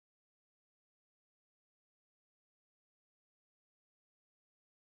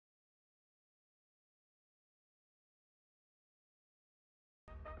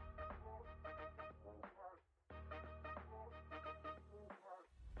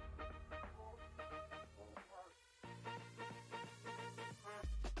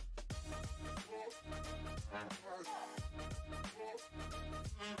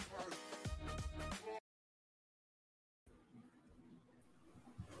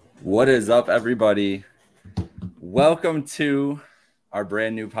What is up, everybody? Welcome to our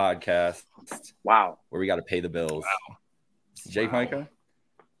brand new podcast. Wow. Where we got to pay the bills. Wow. It's Jake Micah,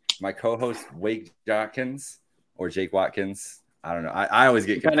 my co-host Wake Jotkins or Jake Watkins. I don't know. I always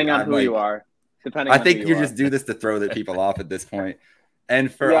get depending confused. on who you are. I think you just do this to throw the people off at this point.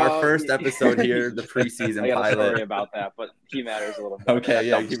 And for our first episode here, the preseason I got pilot. a story about that, but he matters a little bit. Okay,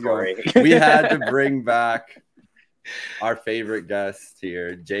 yeah, keep going. We had to bring back our favorite guest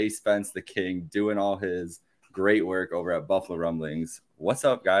here, Jay Spence the King, doing all his great work over at Buffalo Rumblings. What's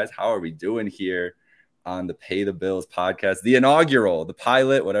up, guys? How are we doing here on the Pay the Bills podcast? The inaugural, the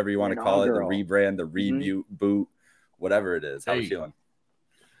pilot, whatever you want to call it, the rebrand, the reboot, whatever it is. How are you feeling?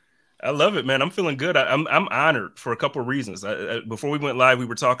 I love it, man. I'm feeling good. I'm honored for a couple of reasons. Before we went live, we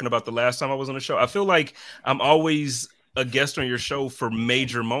were talking about the last time I was on the show. I feel like I'm always a guest on your show for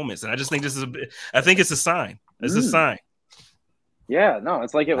major moments, and I just think this is I think it's a sign. It's a sign. Yeah, no,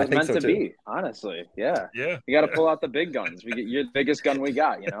 it's like it was meant to too. Be. Honestly, yeah. You got to pull out the big guns. You're the biggest gun we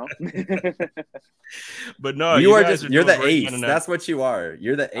got, you know. But no, you're the ace. That's what you are.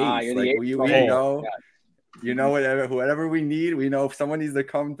 You're the ace. You're like the ace. we know. Yeah. You know, whatever we need, we know if someone needs to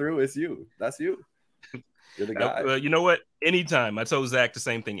come through, it's you. That's you. You're the guy. You know what? Anytime. I told Zach the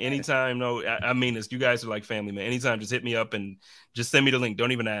same thing. Anytime. No, I mean this. You guys are like family, man. Anytime, just hit me up and just send me the link.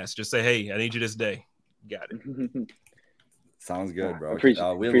 Don't even ask. Just say, hey, I need you this day. Got it. Sounds good, bro. We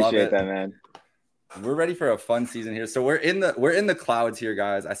love it, that, man. We're ready for a fun season here. So we're in the clouds here,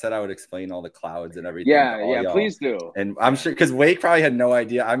 guys. I said I would explain all the clouds and everything. Yeah, please do. And I'm sure because Wake probably had no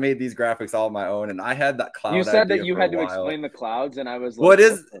idea. I made these graphics all on my own, and I had that cloud. You said that you had to explain the clouds, and I was like, "What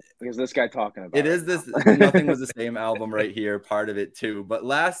is this guy talking about?" It is this. Nothing Was the Same album right here, part of it too. But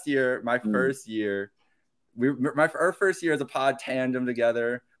last year, my first year, our first year as a pod tandem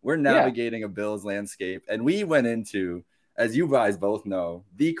together. We're navigating a Bills landscape, and we went into, as you guys both know,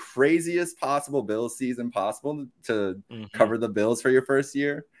 the craziest possible Bills season possible to cover the Bills for your first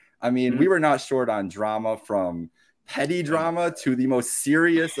year. I mean, we were not short on drama, from petty drama to the most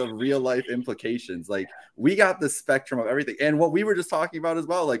serious of real life implications. Like, we got the spectrum of everything. And what we were just talking about as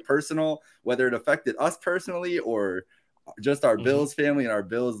well, like personal, whether it affected us personally or just our Bills family and our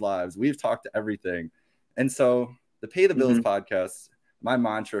Bills lives, we've talked to everything. And so the Pay the Bills podcast, my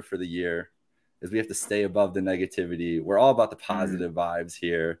mantra for the year is we have to stay above the negativity. We're all about the positive vibes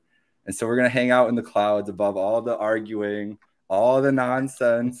here. And so we're going to hang out in the clouds above all the arguing, all the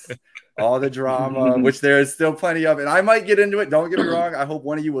nonsense, all the drama, which there is still plenty of. And I might get into it. Don't get me wrong. I hope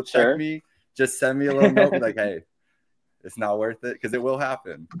one of you will check me. Just send me a little note. Be like, hey, it's not worth it, because it will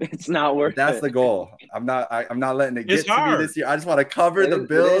happen. It's not worth it. That's the goal. I'm not letting it get to me this year. I just want to cover the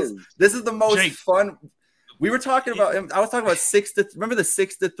Bills. This is the most fun. We were talking about. I was talking about remember the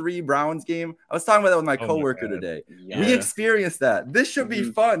 6-3 Browns game? I was talking about that with my coworker today. Yeah. We experienced that. This should be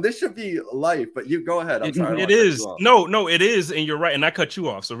fun. This should be life. But you go ahead. I'm sorry. It is. No, it is, and you're right. And I cut you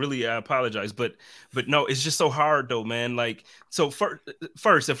off, so really, I apologize. But no, it's just so hard, though, man. Like, so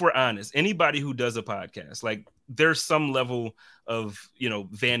first, if we're honest, anybody who does a podcast, like, there's some level of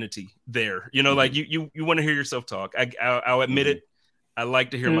vanity there. Like you want to hear yourself talk. I'll admit it. I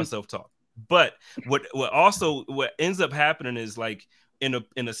like to hear myself talk. But what ends up happening is, like, in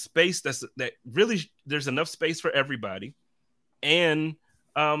a space that really there's enough space for everybody, and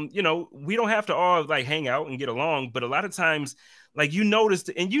we don't have to all like hang out and get along, but a lot of times, like, you notice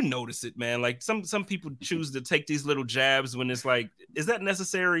it, man. Like, some people choose to take these little jabs when it's like, is that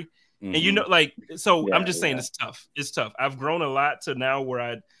necessary? And I'm just saying, it's tough. I've grown a lot to now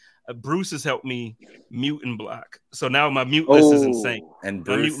where Bruce has helped me mute and block. So now my mute list is insane. And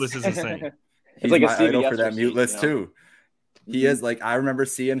Bruce, my mute list is insane. He's like my idol for that mute list too. He is, like, I remember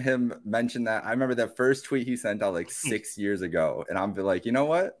seeing him mention that. I remember that first tweet he sent out like 6 years ago. And I'm like, you know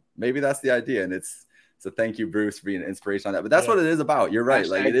what? Maybe that's the idea. And so thank you, Bruce, for being an inspiration on that. But that's what it is about. You're right.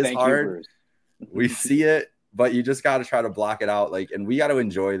 Like, it is hard. We see it, but you just got to try to block it out. Like, and we got to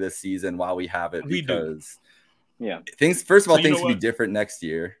enjoy this season while we have it, because things, first of all, things will be different next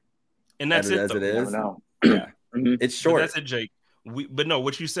year. And that's as it is. Yeah. It's short. But that's it, Jake. But no,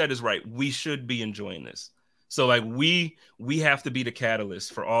 what you said is right. We should be enjoying this. So, like, we have to be the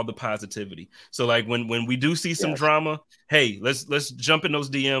catalyst for all the positivity. So, like, when we do see some drama, hey, let's jump in those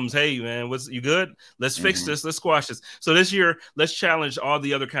DMs. Hey, man, you good? Let's fix this. Let's squash this. So this year, let's challenge all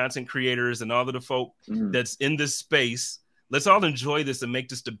the other content creators and all of the folk that's in this space. Let's all enjoy this and make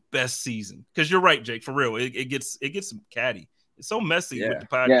this the best season. Because you're right, Jake. For real, it gets catty. It's so messy with the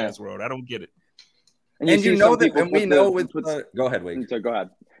podcast world. I don't get it. And you know that, and we know with go ahead, Wade. So go ahead.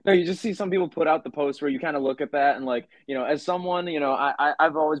 No, you just see some people put out the post where you kind of look at that and like, as someone,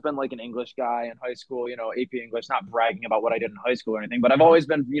 I've always been like an English guy in high school, AP English, not bragging about what I did in high school or anything, but I've always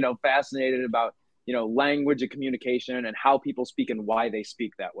been, fascinated about, language and communication and how people speak and why they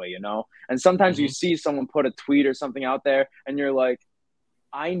speak that way, And sometimes you see someone put a tweet or something out there and you're like,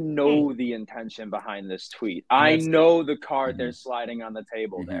 I know the intention behind this tweet. I know the card they're sliding on the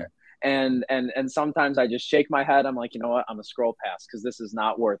table there. And sometimes I just shake my head. I'm like, you know what? I'm gonna scroll past because this is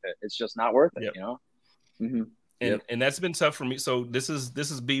not worth it. It's just not worth it, And that's been tough for me. So what is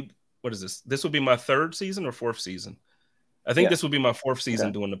this? This will be my third season or fourth season. I think this will be my fourth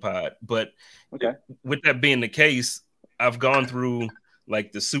season doing the pod. But with that being the case, I've gone through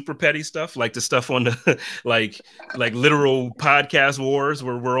like the super petty stuff, like the stuff on the like literal podcast wars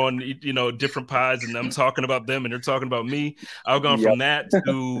where we're on, different pods and I'm talking about them and they're talking about me. I've gone from that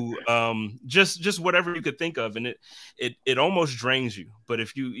to just whatever you could think of. And it almost drains you. But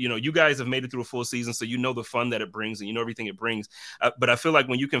if you guys have made it through a full season, so the fun that it brings and everything it brings. But I feel like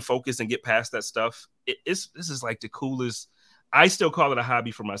when you can focus and get past that stuff, this is like the coolest. I still call it a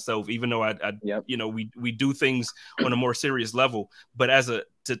hobby for myself, even though we do things on a more serious level. But as a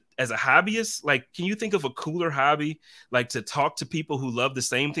hobbyist, like, can you think of a cooler hobby, like to talk to people who love the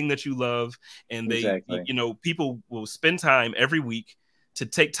same thing that you love, and people will spend time every week to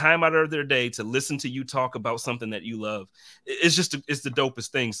take time out of their day to listen to you talk about something that you love. It's the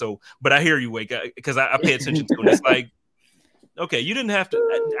dopest thing. So, but I hear you, Wake, because I pay attention to it. It's like, okay, you didn't have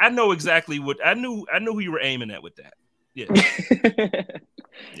to. I know exactly what I knew who you were aiming at with that. Yeah.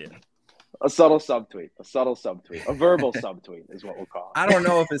 A subtle subtweet, a verbal subtweet is what we'll call it. I don't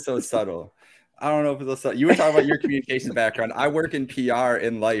know if it's so subtle. You were talking about your communication background. I work in PR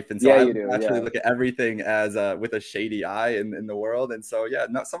in life, and so I actually look at everything as with a shady eye in the world. And so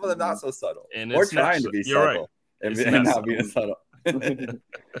some of them not so subtle, and or trying to be subtle and not being subtle.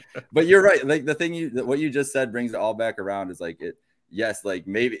 But you're right. Like what you just said brings it all back around. Is like it. Yes, like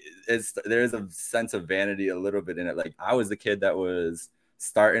maybe there is a sense of vanity a little bit in it. Like I was the kid that was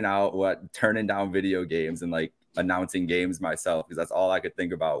starting out turning down video games and like announcing games myself, because that's all I could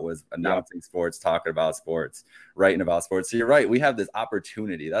think about was announcing sports, talking about sports, writing about sports. So you're right. We have this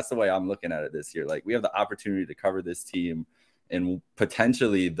opportunity. That's the way I'm looking at it this year. Like we have the opportunity to cover this team in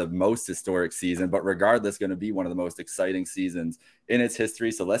potentially the most historic season, but regardless, going to be one of the most exciting seasons in its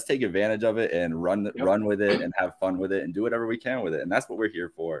history. So let's take advantage of it and run with it and have fun with it and do whatever we can with it. And that's what we're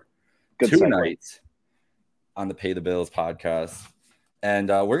here for tonight on the Pay the Bills podcast. And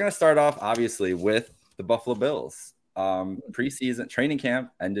we're going to start off, obviously, with the Buffalo Bills. Preseason training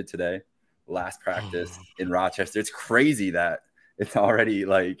camp ended today. Last practice in Rochester. It's crazy that it's already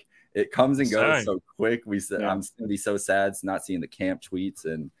like it comes and goes so quick. I'm going to be so sad not seeing the camp tweets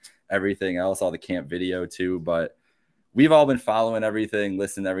and everything else, all the camp video too. But we've all been following everything,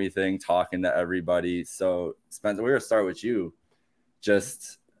 listening to everything, talking to everybody. So Spencer, we're going to start with you.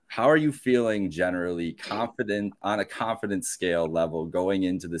 Just how are you feeling generally, confident on a confidence scale level going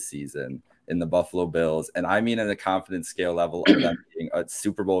into the season in the Buffalo Bills? And I mean on a confidence scale level of them being a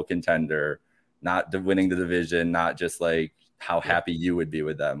Super Bowl contender, not winning the division, not just like how happy you would be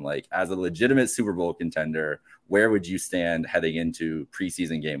with them. Like as a legitimate Super Bowl contender, where would you stand heading into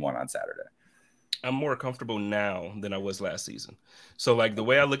preseason game 1 on Saturday? I'm more comfortable now than I was last season. So like the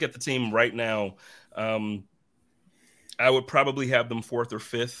way I look at the team right now, I would probably have them 4th or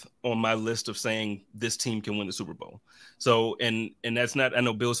 5th on my list of saying this team can win the Super Bowl. So, and that's not, I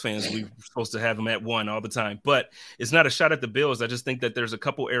know Bills fans, we're supposed to have them at 1 all the time, but it's not a shot at the Bills. I just think that there's a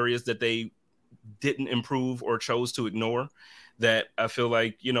couple areas that they didn't improve or chose to ignore that I feel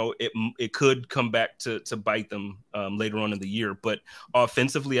like, it could come back to bite them later on in the year. But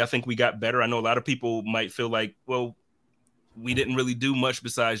offensively, I think we got better. I know a lot of people might feel like, well, we didn't really do much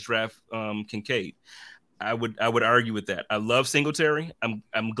besides draft Kincaid. I would argue with that. I love Singletary.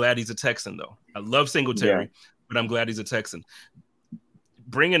 I'm glad he's a Texan though. I love Singletary, but I'm glad he's a Texan.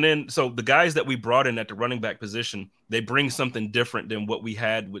 Bringing in, so the guys that we brought in at the running back position, they bring something different than what we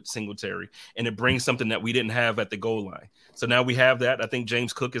had with Singletary, and it brings something that we didn't have at the goal line. So now we have that. I think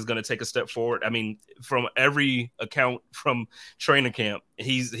James Cook is going to take a step forward. I mean, from every account from training camp,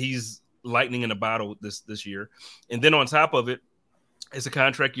 he's lightning in a bottle this year. And then on top of it, it's a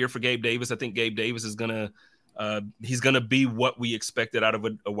contract year for Gabe Davis. I think Gabe Davis is he's gonna be what we expected out of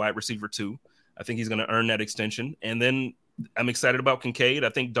a wide receiver too. I think he's gonna earn that extension. And then I'm excited about Kincaid. I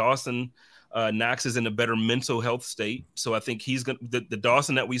think Dawson Knox is in a better mental health state. So I think he's gonna the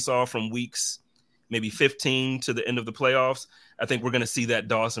Dawson that we saw from weeks maybe 15 to the end of the playoffs. I think we're gonna see that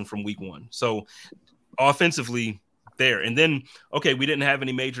Dawson from week 1. So offensively there. And then we didn't have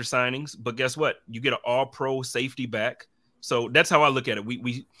any major signings, but guess what? You get an all-pro safety back So that's how I look at it.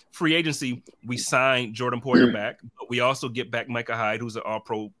 We free agency, we signed Jordan Poyer back, but we also get back Micah Hyde, who's an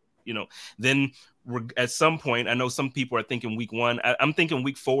all-pro, then we're at some point, I know some people are thinking week 1. I'm thinking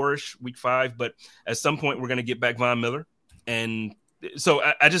week 4-ish, week 5, but at some point we're going to get back Von Miller. And so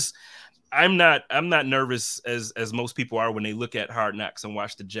I'm not nervous as most people are when they look at Hard Knocks and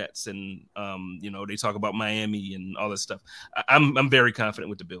watch the Jets and they talk about Miami and all this stuff. I'm very confident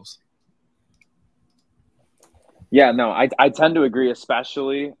with the Bills. Yeah, no, I tend to agree,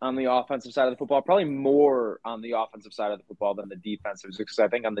 especially on the offensive side of the football, probably more on the offensive side of the football than the defensive, because I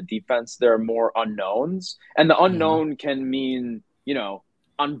think on the defense, there are more unknowns, and the unknown can mean,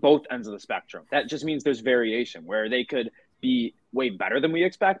 on both ends of the spectrum. That just means there's variation where they could be way better than we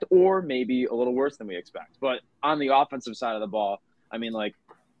expect, or maybe a little worse than we expect. But on the offensive side of the ball, I mean,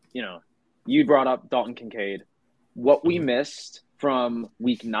 you brought up Dalton Kincaid. What we missed from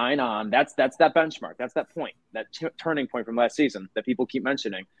week 9 on, that's that benchmark. That's that point, that turning point from last season that people keep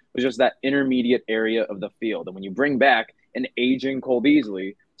mentioning, was just that intermediate area of the field. And when you bring back an aging Cole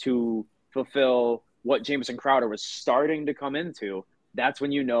Beasley to fulfill what Jamison Crowder was starting to come into, that's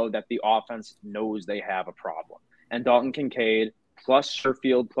when you know that the offense knows they have a problem. And Dalton Kincaid plus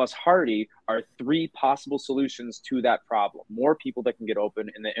Sherfield plus Hardy are 3 possible solutions to that problem. More people that can get open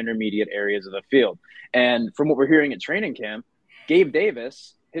in the intermediate areas of the field. And from what we're hearing at training camp, Gabe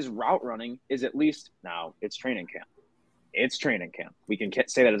Davis, his route running is at least now it's training camp. It's training camp. We can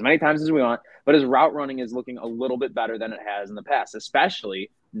say that as many times as we want, but his route running is looking a little bit better than it has in the past, especially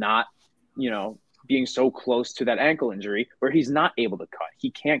not, being so close to that ankle injury where he's not able to cut. He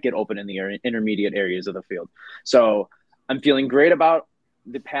can't get open in the intermediate areas of the field. So I'm feeling great about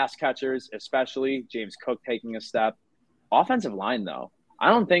the pass catchers, especially James Cook taking a step. Offensive line, though, I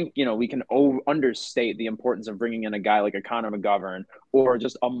don't think, we can understate the importance of bringing in a guy like a Connor McGovern or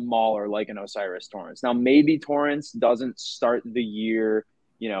just a mauler like an Osiris Torrance. Now, maybe Torrance doesn't start the year,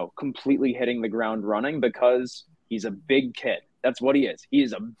 completely hitting the ground running because he's a big kid. That's what he is. He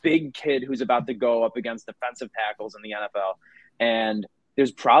is a big kid who's about to go up against defensive tackles in the NFL. And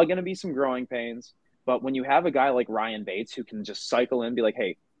there's probably going to be some growing pains. But when you have a guy like Ryan Bates who can just cycle in and be like,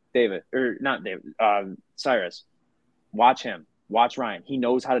 hey, Cyrus, watch him. Watch Ryan. He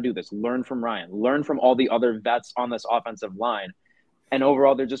knows how to do this. Learn from Ryan. Learn from all the other vets on this offensive line. And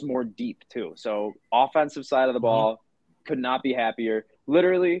overall, they're just more deep, too. So offensive side of the ball, could not be happier.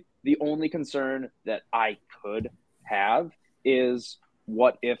 Literally, the only concern that I could have is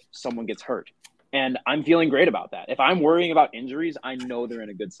what if someone gets hurt? And I'm feeling great about that. If I'm worrying about injuries, I know they're in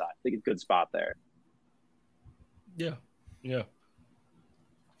a good spot there. Yeah.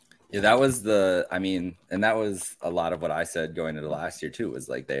 Yeah, that was and that was a lot of what I said going into last year too, was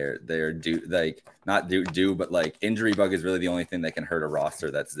like they're due, like not due, but like injury bug is really the only thing that can hurt a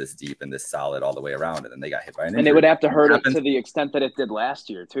roster that's this deep and this solid all the way around. And then they got hit by an injury. And they would have to hurt it to the extent that it did last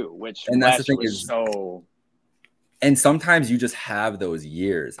year too, which and that's the thing was so. And sometimes you just have those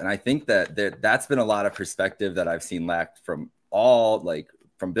years. And I think that's been a lot of perspective that I've seen lacked from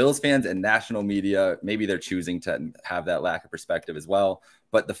from Bills fans and national media. Maybe they're choosing to have that lack of perspective as well.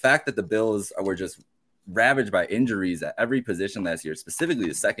 But the fact that the Bills were just ravaged by injuries at every position last year, specifically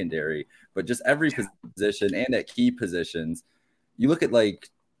the secondary, but just every position and at key positions. You look at a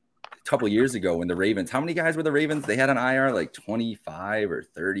couple years ago when the Ravens, how many guys were the Ravens? They had on IR, 25 or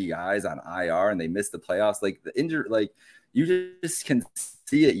 30 guys on IR, and they missed the playoffs. The injury, you just can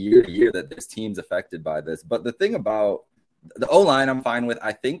see it year to year that there's teams affected by this. But the thing about the O-line, I'm fine with.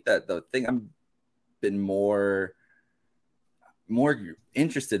 I think that the thing I've been more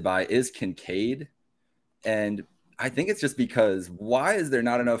interested by is Kincaid. And I think it's just because why is there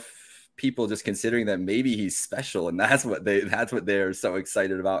not enough people just considering that maybe he's special, and that's what they're so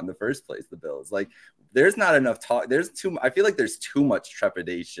excited about in the first place, the Bills. There's not enough talk. I feel like there's too much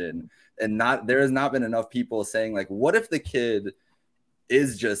trepidation, and there has not been enough people saying what if the kid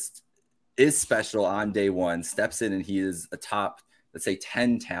is special on day one, steps in and he is a top, let's say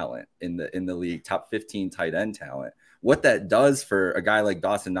 10 talent in the league, top 15 tight end talent. What that does for a guy like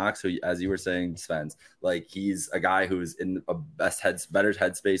Dawson Knox, who, as you were saying, Spence, he's a guy who's in a better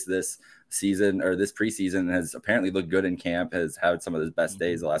headspace this season or this preseason, has apparently looked good in camp, has had some of his best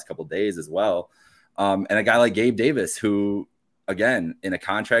days the last couple of days as well. And a guy like Gabe Davis, who, again, in a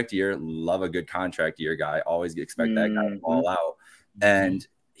contract year, love a good contract year guy, always expect that guy to ball out. And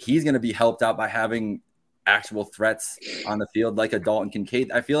he's going to be helped out by having actual threats on the field like a Dalton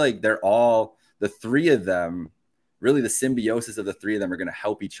Kincaid. I feel like they're all, the three of them, really the symbiosis of the three of them are going to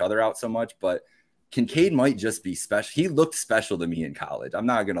help each other out so much. But Kincaid might just be special. He looked special to me in college. I'm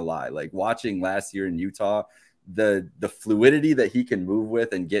not going to lie. Watching last year in Utah, the fluidity that he can move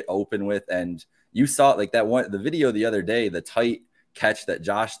with and get open with. And you saw like the video the other day, the tight catch that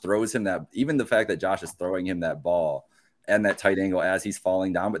Josh throws him, that even the fact that Josh is throwing him that ball and that tight angle as he's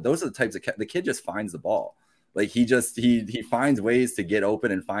falling down. But those are the types of the kid just finds the ball. Like he finds ways to get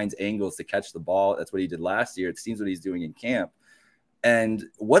open and finds angles to catch the ball. That's what he did last year. It seems what he's doing in camp. And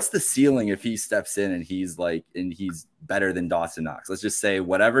what's the ceiling if he steps in and he's better than Dawson Knox? Let's just say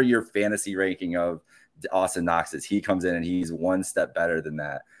whatever your fantasy ranking of Dawson Knox is, he comes in and he's one step better than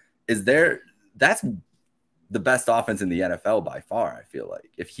that. That's the best offense in the NFL by far. I feel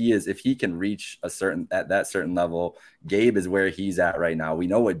like if he can reach at that certain level, Gabe is where he's at right now. We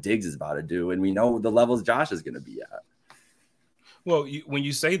know what Diggs is about to do, and we know the levels Josh is going to be at. Well, when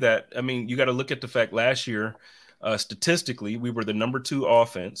you say that, I mean, you got to look at the fact last year, statistically, we were the number 2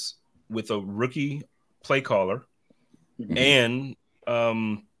 offense with a rookie play caller, and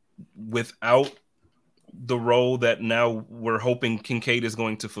without the role that now we're hoping Kincaid is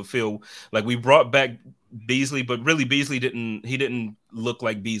going to fulfill. Like we brought back Beasley, but really Beasley didn't look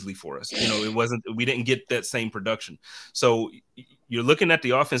like Beasley for us. We didn't get that same production. So you're looking at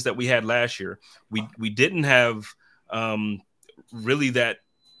the offense that we had last year. We didn't have really that.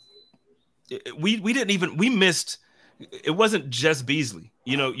 We missed. It wasn't just Beasley.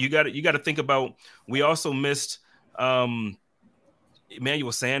 You got to think about. We also missed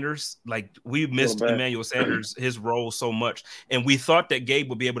Emmanuel Sanders. Like we missed Emmanuel Sanders, his role so much. And we thought that Gabe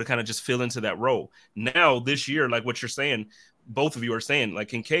would be able to kind of just fill into that role. Now this year, like what you're saying, both of you are saying, like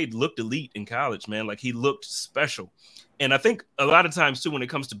Kincaid looked elite in college, man. Like he looked special. And I think a lot of times too, when it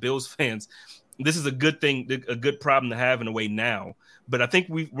comes to Bills fans, this is a good thing, a good problem to have in a way now. But I think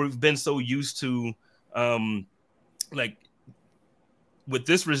we've been so used to like with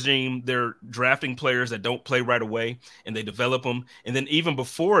this regime, they're drafting players that don't play right away and they develop them. And then even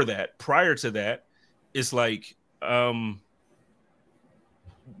before that, prior to that, it's like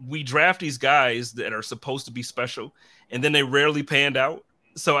we draft these guys that are supposed to be special and then they rarely panned out.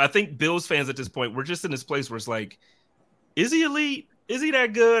 So I think Bills fans at this point, we're just in this place where it's like, is he elite? Is he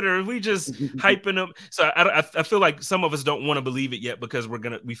that good? Or are we just hyping him? So I feel like some of us don't want to believe it yet because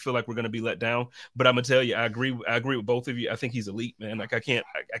we feel like we're gonna be let down. But I'm gonna tell you, I agree with both of you. I think he's elite, man. Like I can't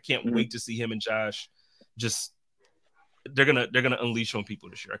wait to see him and Josh. Just they're gonna unleash on people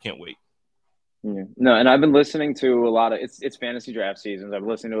this year. I can't wait. Yeah. No, and I've been listening to a lot of it's fantasy draft seasons. I've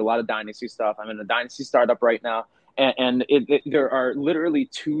listened to a lot of dynasty stuff. I'm in a dynasty startup right now. And there are literally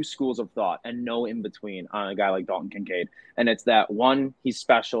 2 schools of thought and no in between on a guy like Dalton Kincaid. And it's that one, he's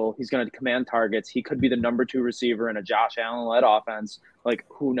special. He's going to command targets. He could be the number 2 receiver in a Josh Allen-led offense. Like,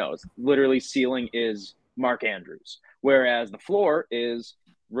 who knows? Literally, ceiling is Mark Andrews. Whereas the floor is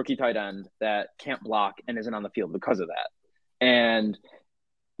rookie tight end that can't block and isn't on the field because of that. And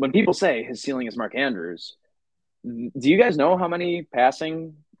when people say his ceiling is Mark Andrews, do you guys know how many pass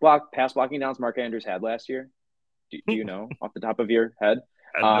blocking downs Mark Andrews had last year? Do you know off the top of your head?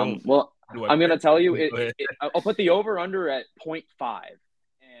 Well, I'm going to tell you, I'll put the over-under at 0.5.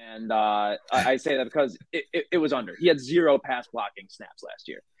 And I say that because it was under. He had 0 pass blocking snaps last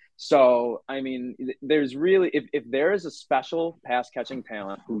year. So, I mean, there's really if there is a special pass-catching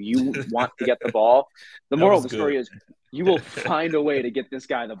talent who you want to get the ball, the moral of the story is you will find a way to get this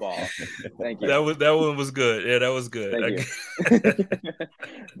guy the ball. Thank you. That one was good. Yeah, that was good. Thank you.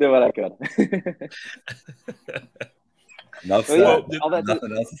 Did what I could. Nothing else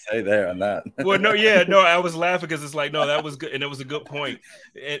to say there on that. Well, no, I was laughing because it's like, no, that was good, and it was a good point.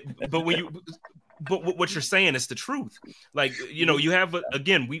 But what you're saying is the truth. Like, you have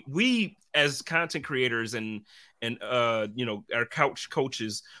again, we as content creators and our couch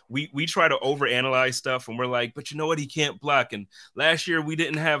coaches, we try to overanalyze stuff, and we're like, but you know what, he can't block, and last year we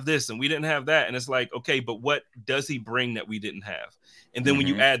didn't have this and we didn't have that, and it's like, okay, but what does he bring that we didn't have? And then when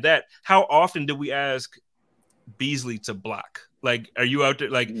you add that, how often do we ask Beasley to block? Like, are you out there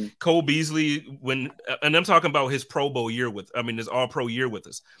like Cole Beasley and I'm talking about his Pro Bowl year his All Pro year with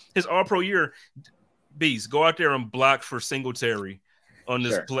us. His All Pro year, Bees, go out there and block for Singletary on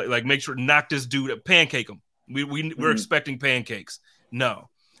this play. Like, make sure knock this dude, pancake him. We're expecting pancakes. No,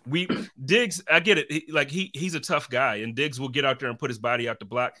 Diggs. I get it. He's a tough guy, and Diggs will get out there and put his body out to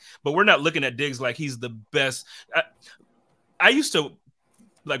block. But we're not looking at Diggs like he's the best. I used to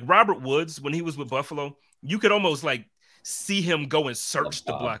like Robert Woods when he was with Buffalo. You could almost like see him go and search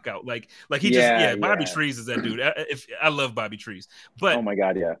the block out. Like he Bobby Trees is that dude. I love Bobby Trees, but oh my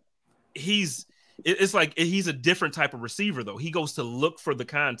God, yeah, it's like he's a different type of receiver though. He goes to look for the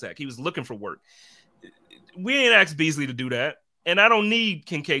contact. He was looking for work. We ain't asked Beasley to do that, and I don't need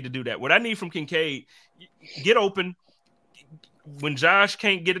Kincaid to do that. What I need from Kincaid, get open. When Josh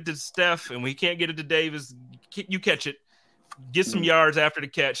can't get it to Steph and we can't get it to Davis, you catch it, get some yards after the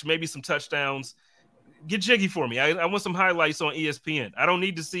catch, maybe some touchdowns. Get jiggy for me. I want some highlights on ESPN. I don't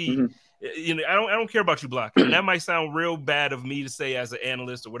need to see. You know, I don't care about you blocking. And that might sound real bad of me to say as an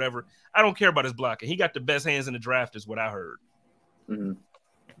analyst or whatever. I don't care about his blocking. He got the best hands in the draft, is what I heard. I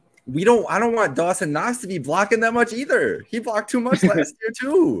don't want Dawson Knox to be blocking that much either. He blocked too much last year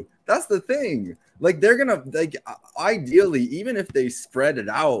too. That's the thing. Like they're gonna ideally, even if they spread it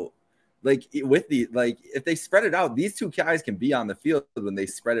out, if they spread it out, these two guys can be on the field when they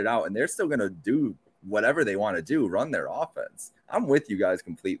spread it out, and they're still gonna do whatever they want to do, run their offense. I'm with you guys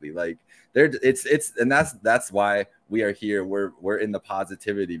completely. Like and that's why we are here. We're in the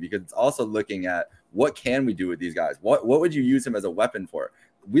positivity, because it's also looking at what can we do with these guys? What would you use him as a weapon for?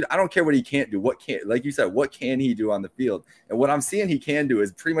 I don't care what he can't do. Like you said, what can he do on the field? And what I'm seeing he can do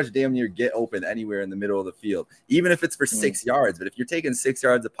is pretty much damn near get open anywhere in the middle of the field, even if it's for 6 yards. But if you're taking 6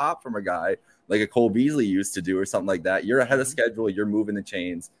 yards a pop from a guy like a Cole Beasley used to do or something like that, you're ahead of schedule. You're moving the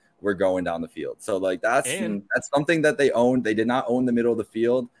chains. We're going down the field. So like that's something that they own. They did not own the middle of the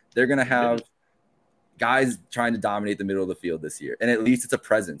field. They're going to have guys trying to dominate the middle of the field this year. And at least it's a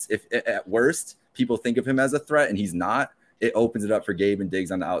presence. If at worst people think of him as a threat and he's not, it opens it up for Gabe and Diggs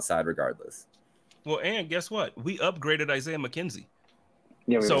on the outside regardless. Well, and guess what? We upgraded Isaiah McKenzie.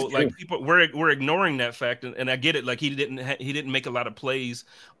 Yeah, so like people, we're ignoring that fact, and I get it. Like he didn't make a lot of plays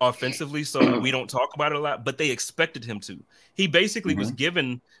offensively, so we don't talk about it a lot. But they expected him to. He basically was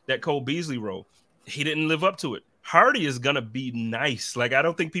given that Cole Beasley role. He didn't live up to it. Hardy is gonna be nice. Like I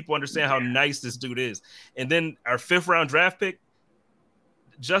don't think people understand how nice this dude is. And then our 5th round draft pick,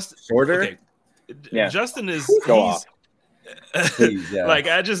 Justin. Shorter. Okay. Yeah. Justin is Please, yeah. Like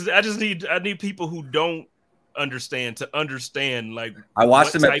I need people who don't understand to understand. Like I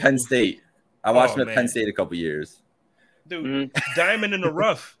watched him at Penn State. I watched him at Penn State a couple years. Dude, diamond in the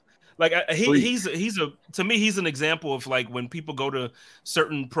rough. Like he's to me he's an example of like when people go to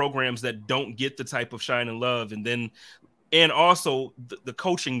certain programs that don't get the type of shine and love, and also the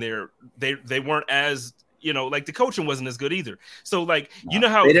coaching there they weren't as. You know, like the coaching wasn't as good either. So, like, you know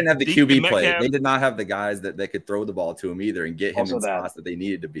how they didn't have the QB play. They did not have the guys that could throw the ball to him either and get him in spots that they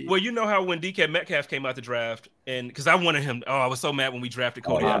needed to be. Well, you know how when DK Metcalf came out the draft, and because I wanted him. Oh, I was so mad when we drafted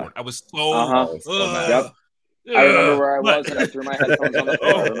Cody Howard. I was so mad. Yep. I remember where I was and I threw my headphones on the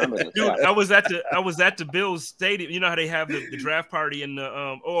floor. I remember this. Dude, I was at the Bills Stadium. You know how they have the draft party in the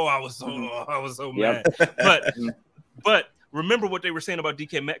I was so mad. But remember what they were saying about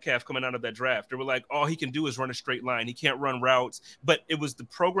DK Metcalf coming out of that draft. They were like, all he can do is run a straight line. He can't run routes. But it was the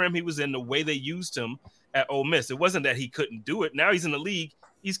program he was in, the way they used him at Ole Miss. It wasn't that he couldn't do it. Now he's in the league.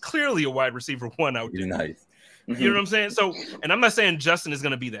 He's clearly a wide receiver 1 out there. Nice. You know what I'm saying? So, and I'm not saying Justin is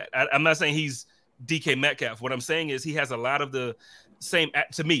going to be that. I'm not saying he's DK Metcalf. What I'm saying is he has a lot of the same,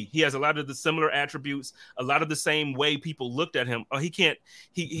 to me, he has a lot of the similar attributes, a lot of the same way people looked at him. Oh,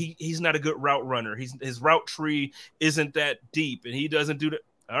 he's not a good route runner. His route tree isn't that deep, and he doesn't do that.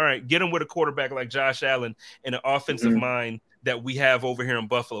 All right, get him with a quarterback like Josh Allen and an offensive mind that we have over here in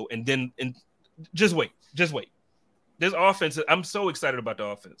Buffalo, and just wait. This offense, I'm so excited about the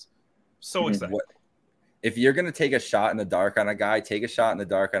offense. So excited. If you're going to take a shot in the dark on a guy, take a shot in the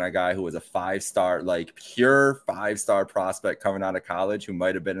dark on a guy who was a 5-star, like pure 5-star prospect coming out of college who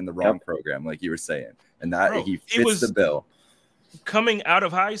might have been in the wrong program, like you were saying. And he fits the bill. Coming out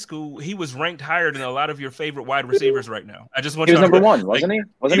of high school, he was ranked higher than a lot of your favorite wide receivers right now. I just want he was number 1, wasn't he?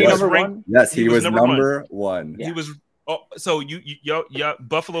 Wasn't he number 1? Yes, he was number 1. Yeah. He was. Oh, so you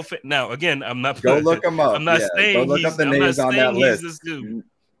Buffalo fan. Now again, I'm not. Go look him up. I'm not saying go look up the names on that list. This dude.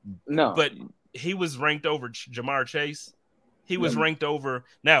 No, but he was ranked over Jamar Chase. He was ranked over.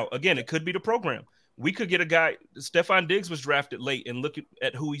 Now, again, it could be the program. We could get a guy. Stephon Diggs was drafted late, and look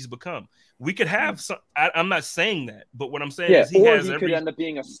at who he's become. We could have some. I'm not saying that, but what I'm saying is he could end up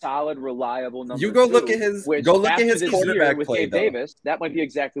being a solid, reliable number. You go look at his. Go look at his quarterback with play. Gabe Davis. That might be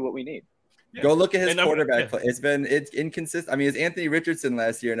exactly what we need. Yeah. Go look at his quarterback play. It's inconsistent. I mean, it's Anthony Richardson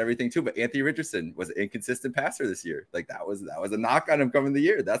last year and everything too, but Anthony Richardson was an inconsistent passer this year. Like that was a knock on him coming the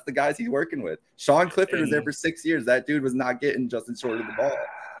year. That's the guys he's working with. Sean Clifford was there for 6 years. That dude was not getting Justin Short of the ball.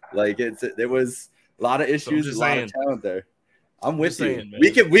 Like there was a lot of issues, a lot of talent there. I'm with you. Man.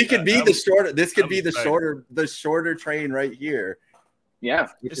 We could be the shorter. This could be the shorter train right here. Yeah,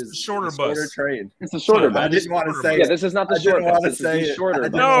 it's the shorter bus. Shorter train. It's a shorter bus. I didn't want to say. Yeah, this is not the short bus. This is the shorter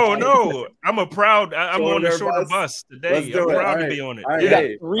bus. No. I'm on the shorter bus today. I'm proud to be on it. All right, we got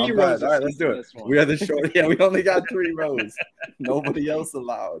 3 rows. All right, let's do it. We are the short. Yeah, we only got 3 rows. Nobody else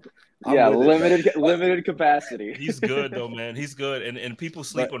allowed. Limited capacity. He's good though, man. He's good, and people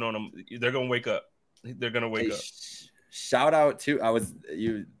sleeping on him. They're gonna wake up. They're gonna wake up. shout out to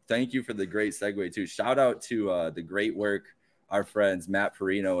thank you for the great segue too. Shout out to the great work our friends Matt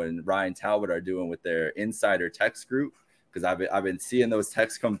Perino and Ryan Talbot are doing with their insider text group, because I've been seeing those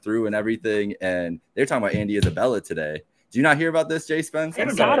texts come through and everything, and they're talking about Andy Isabella today. Do you not hear about this, Jay Spence? I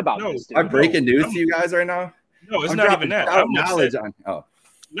forgot about this, dude. I'm breaking news to you guys right now. No, it's not even that. I'm knowledge upset.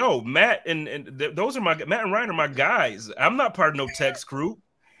 No, Matt and those are Matt and Ryan are my guys. I'm not part of no text group.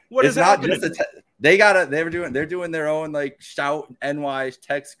 What is happening? They're doing their own like Shout NY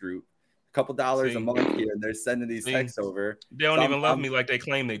text group, a couple dollars a month here, and they're sending these texts over. They don't even love me like they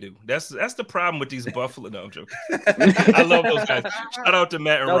claim they do. That's the problem with these Buffalo. No, I'm joking. I love those guys. Shout out to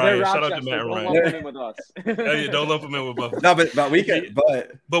Matt and Ryan. Shout out to Matt and Ryan. Don't lump them in with us. Don't lump them in with Buffalo. No, but we can.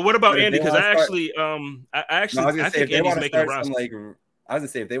 But what about Andy? Because I think Andy's making roster. I was gonna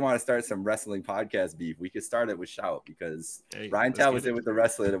say, if they want to start some wrestling podcast beef, we could start it with Shout, because Ryan Talbot's in with the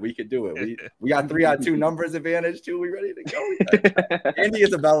wrestler, and we could do it. We got 3-on-2 numbers advantage too. We ready to go. Andy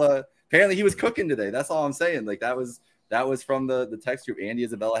Isabella, apparently he was cooking today. That's all I'm saying. Like that was from the text group. Andy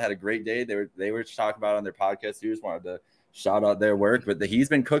Isabella had a great day. They were talking about it on their podcast. You just wanted to shout out their work, but he's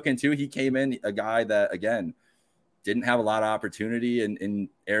been cooking too. He came in a guy that again didn't have a lot of opportunity in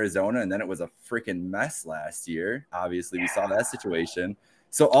Arizona, and then it was a freaking mess last year. Obviously, we saw that situation.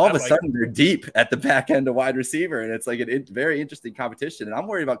 So all of a sudden, they're deep at the back end of wide receiver, and it's like a very interesting competition. And I'm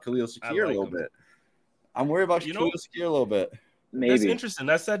worried about Khalil Shakir a little bit. I'm worried about Khalil Shakir a little bit. Maybe. That's interesting.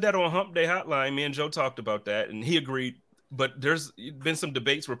 I said that on Hump Day Hotline. Me and Joe talked about that, and he agreed. But there's been some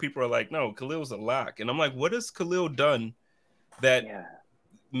debates where people are like, no, Khalil's a lock. And I'm like, what has Khalil done that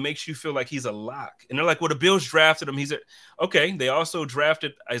makes you feel like he's a lock? And they're like, well, the Bills drafted him. Okay. They also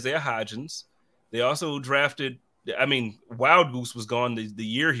drafted Isaiah Hodgins. They also drafted, Wild Goose was gone the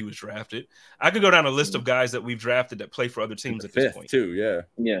year he was drafted. I could go down a list of guys that we've drafted that play for other teams at this point too.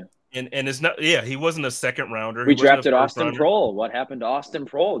 Yeah. And it's not, he wasn't a second rounder. We drafted Austin Prohl. What happened to Austin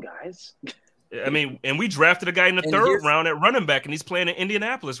Prohl, guys? And we drafted a guy in the third round at running back, and he's playing in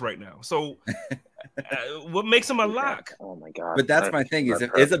Indianapolis right now. So what makes him a lock? Oh my God. But that's my thing is,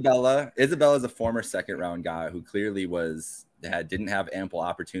 if Isabella's a former second round guy who clearly didn't have ample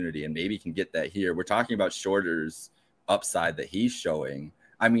opportunity, and maybe can get that here. We're talking about Shorter's upside that he's showing.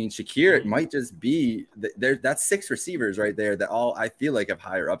 I mean, Shakir, it might just be that's 6 receivers right there that all I feel like have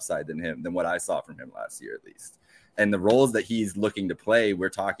higher upside than what I saw from him last year, at least. And the roles that he's looking to play, we're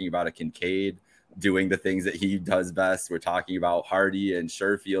talking about a Kincaid doing the things that he does best. We're talking about Hardy and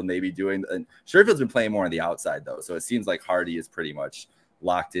Sherfield maybe doing, and Sherfield's been playing more on the outside though. So it seems like Hardy is pretty much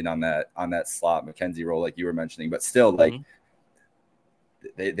locked in on that slot McKenzie role, like you were mentioning, but still like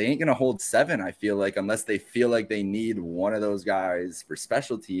they ain't going to hold 7. I feel like, unless they feel like they need one of those guys for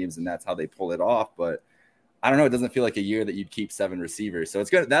special teams, and that's how they pull it off. But I don't know. It doesn't feel like a year that you'd keep 7 receivers. So it's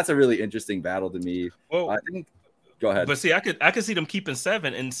good. That's a really interesting battle to me. Well, I think, go ahead. But see, I could see them keeping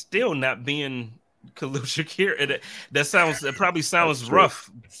 7 and still not being Khalil Shakir. That probably sounds rough.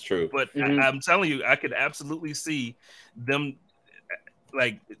 It's true. But I'm telling you, I could absolutely see them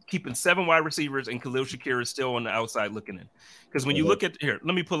like keeping 7 wide receivers, and Khalil Shakir is still on the outside looking in. Because when you look at here,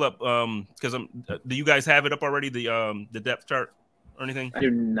 let me pull up because do you guys have it up already, the depth chart or anything? I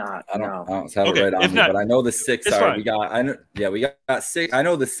do not. I don't have it right on me, but I know the 6 are. We got 6. I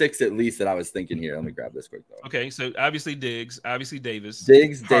know the 6 at least that I was thinking here. Let me grab this quick though. Okay, so obviously Diggs, obviously Davis,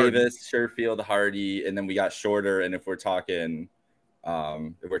 Hardy. Davis, Sherfield, Hardy, and then we got Shorter. And if we're talking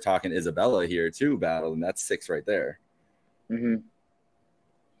Isabella here too, battle, and that's 6 right there. Mm-hmm.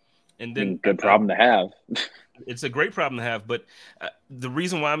 And then good problem to have. It's a great problem to have, but the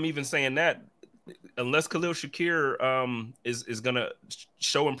reason why I'm even saying that, unless Khalil Shakir is going to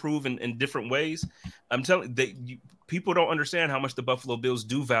show improve in different ways, I'm telling you, people don't understand how much the Buffalo Bills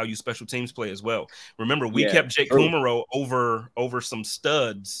do value special teams play as well. Remember, we kept Jake Kumaro over some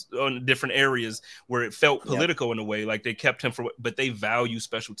studs on different areas where it felt political in a way, like they kept him but they value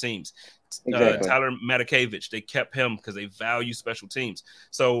special teams. Exactly. Tyler Matakevich, they kept him because they value special teams.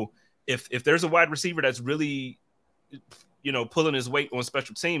 So if there's a wide receiver that's really, pulling his weight on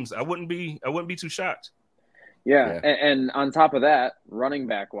special teams, I wouldn't be too shocked. Yeah. And on top of that, running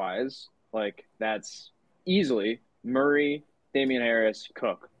back wise, like that's easily Murray, Damian Harris,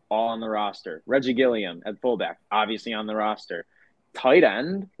 Cook, all on the roster. Reggie Gilliam at fullback, obviously on the roster. Tight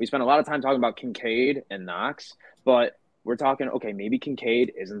end, we spent a lot of time talking about Kincaid and Knox, but we're talking, okay, maybe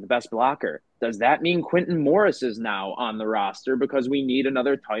Kincaid isn't the best blocker. Does that mean Quentin Morris is now on the roster because we need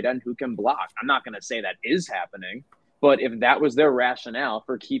another tight end who can block? I'm not going to say that is happening, but if that was their rationale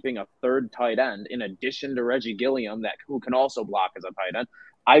for keeping a third tight end in addition to Reggie Gilliam who can also block as a tight end,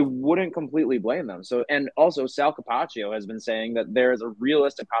 I wouldn't completely blame them. So, and also Sal Capaccio has been saying that there is a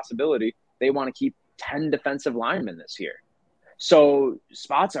realistic possibility they want to keep 10 defensive linemen this year. So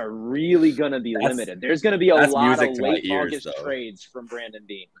spots are really going to be limited. There's going to be a lot of late August trades from Brandon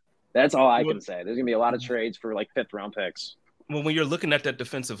Beane. That's all I can say. There's going to be a lot of trades for like 5th round picks. Well, when you're looking at that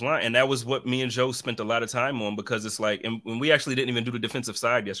defensive line, and that was what me and Joe spent a lot of time on, because it's like, and when we actually didn't even do the defensive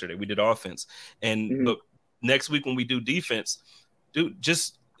side yesterday, we did offense. And but next week when we do defense, dude,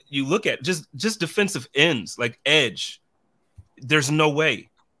 just you look at just defensive ends, like edge. There's no way.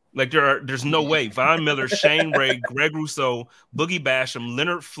 Like there's no way. Von Miller, Shane Ray, Greg Rousseau, Boogie Basham,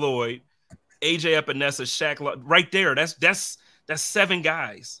 Leonard Floyd, AJ Epinesa, Shaq, right there. That's 7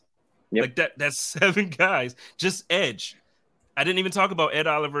 guys. Yep. Like that's 7 guys. Just edge. I didn't even talk about Ed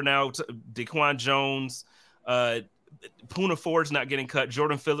Oliver now, Daquan Jones, Poona Ford's not getting cut,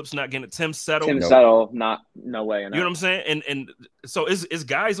 Jordan Phillips not getting it, Tim Settle, no way. You know what I'm saying? And so is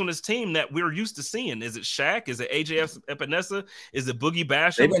guys on this team that we're used to seeing. Is it Shaq? Is it AJ Epinesa? Is it Boogie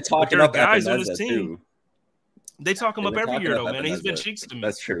Basham? They've been talking about guys Epinesa on this team. Too. They talk him up every year, though, man. He's been cheeks to me.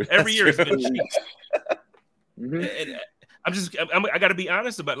 That's true. Every year he's been cheeks. I got to be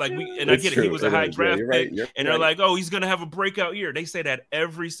honest about I get it. He was a high draft pick, and they're like, oh, he's going to have a breakout year. They say that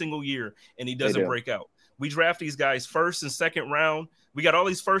every single year, and he doesn't break out. We draft these guys 1st and 2nd round. We got all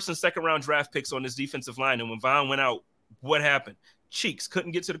these 1st and 2nd round draft picks on this defensive line, and when Von went out, what happened? Cheeks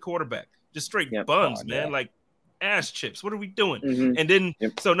couldn't get to the quarterback. Just straight bums, man. Yeah. Like ass chips. What are we doing? And then,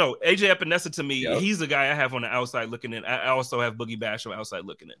 so no, AJ Epinesa to me, he's the guy I have on the outside looking in. I also have Boogie Basham outside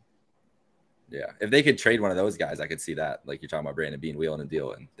looking in. Yeah, if they could trade one of those guys, I could see that. Like you're talking about Brandon Beane wheeling and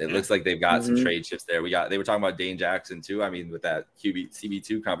dealing. It looks like they've got some trade chips there. They were talking about Dane Jackson too. I mean, with that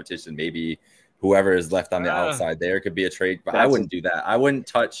CB2 competition, maybe whoever is left on the outside there could be a trade. But I wouldn't do that. I wouldn't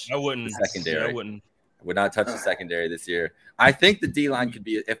touch the secondary. I would not touch the secondary this year. I think the D-line could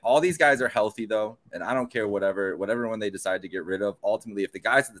be, if all these guys are healthy though, and I don't care whatever one they decide to get rid of, ultimately, if the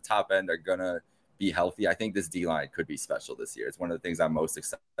guys at the top end are going to be healthy, I think this D-line could be special this year. It's one of the things I'm most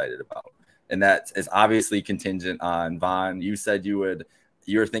excited about. And that is obviously contingent on Von. You said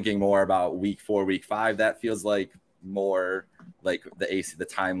you're thinking more about week 4, week 5. That feels like more like the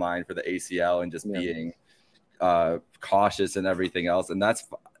timeline for the ACL and just being cautious and everything else. And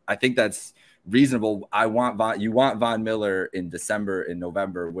I think that's reasonable. You want Von Miller in December and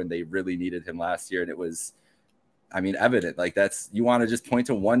November when they really needed him last year. And it was, evident. Like you want to just point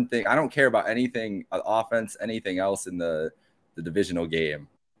to one thing. I don't care about anything, offense, anything else in the divisional game.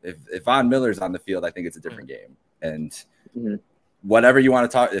 If Von Miller's on the field, I think it's a different game. And whatever you want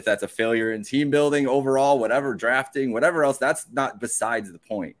to talk, if that's a failure in team building overall, whatever, drafting, whatever else, that's not besides the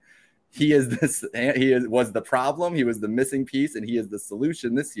point. Was the problem. He was the missing piece, and he is the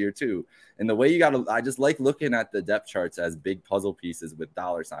solution this year too. And the way I just like looking at the depth charts as big puzzle pieces with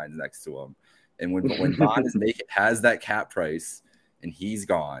dollar signs next to them. And when Von has that cap price and he's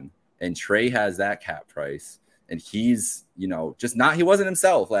gone, and Trey has that cap price, and he's, he wasn't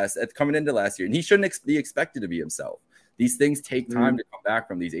himself coming into last year, and he shouldn't be expected to be himself. These things take time to come back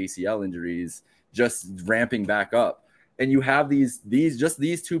from these ACL injuries, just ramping back up. And you have these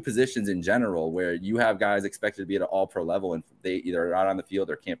 2 positions in general where you have guys expected to be at an all-pro level, and they either are not on the field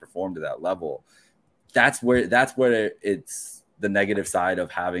or can't perform to that level. That's where it's the negative side of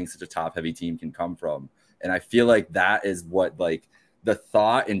having such a top-heavy team can come from. And I feel like that is what, like, the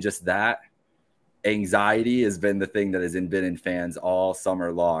thought and just that anxiety has been the thing that has been in fans all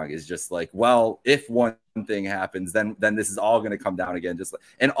summer long, is just like, well, if one thing happens, then this is all going to come down again.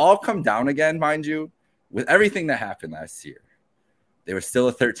 And all come down again, mind you, with everything that happened last year. They were still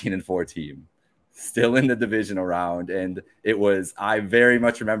a 13-4 team, still in the divisional round. And I very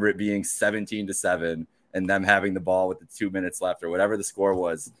much remember it being 17-7 and them having the ball with the 2 minutes left or whatever the score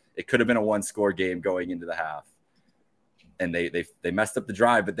was. It could have been a 1-score game going into the half. And they messed up the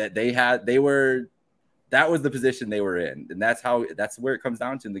drive, but that was the position they were in. And that's where it comes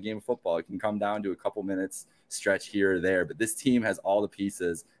down to in the game of football. It can come down to a couple minutes stretch here or there, but this team has all the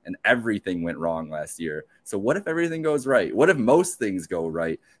pieces, and everything went wrong last year. So what if everything goes right? What if most things go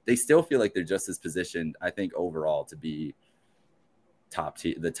right? They still feel like they're just as positioned, I think, overall to be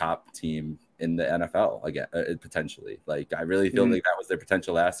the top team in the NFL again, potentially. Like, I really feel like that was their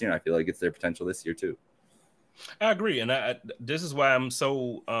potential last year, and I feel like it's their potential this year too. I agree, and this is why I'm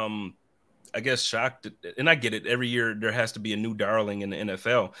so I guess shocked, and I get it. Every year there has to be a new darling in the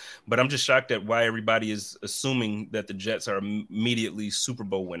NFL, but I'm just shocked at why everybody is assuming that the Jets are immediately Super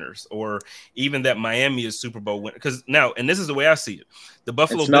Bowl winners, or even that Miami is Super Bowl winner. Because now, and this is the way I see it, the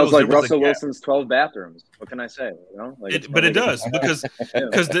Buffalo Bills smells like Russell Wilson's 12 bathrooms. What can I say? But it does, because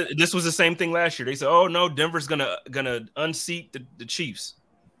this was the same thing last year. They said, "Oh no, Denver's gonna unseat the Chiefs."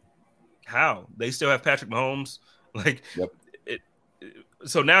 How? They still have Patrick Mahomes.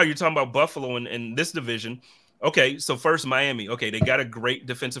 so now you're talking about Buffalo in this division. Okay, so first Miami. Okay, they got a great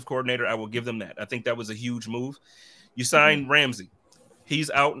defensive coordinator. I will give them that. I think that was a huge move. You signed Ramsey. He's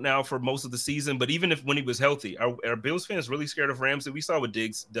out now for most of the season, but even when he was healthy, are Bills fans really scared of Ramsey? We saw what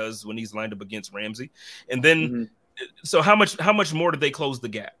Diggs does when he's lined up against Ramsey. And then, so how much more did they close the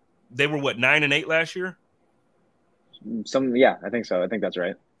gap? They were what, 9-8 last year? I think so. I think that's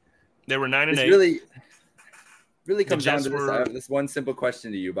right. They were 9-8. Really comes down to this. I have this one simple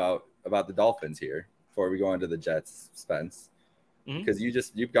question to you about the Dolphins here before we go into the Jets, Spence, because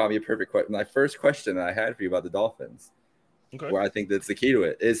you've got me a perfect question. My first question that I had for you about the Dolphins, where I think that's the key to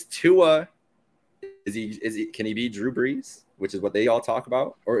it, is Tua. Can he be Drew Brees, which is what they all talk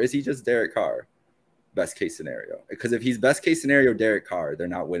about, or is he just Derek Carr? Best case scenario. Because if he's best case scenario Derek Carr, they're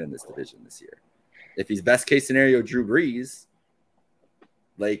not winning this division this year. If he's best case scenario Drew Brees,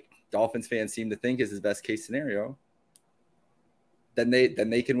 like Dolphins fans seem to think is his best case scenario, then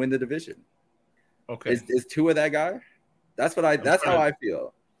they can win the division. Okay. Is Tua that guy? That's how I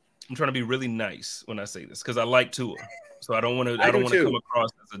feel. I'm trying to be really nice when I say this because I like Tua. So I don't want to come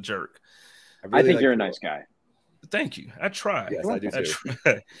across as a jerk. I think you're a nice guy. Thank you. I try. Yes, I do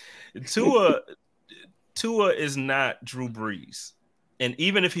too. Tua is not Drew Brees. And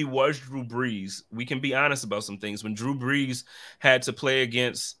even if he was Drew Brees, we can be honest about some things. When Drew Brees had to play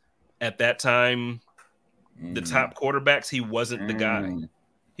against, at that time, the top quarterbacks, he wasn't the guy.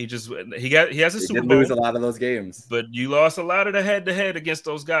 He has a Super Bowl. Lose a lot of those games, but you lost a lot of the head-to-head against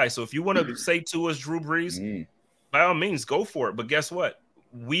those guys. So if you want to say Tua's Drew Brees, by all means, go for it. But guess what?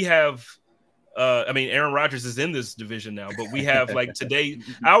 We have. Aaron Rodgers is in this division now, but we have like today.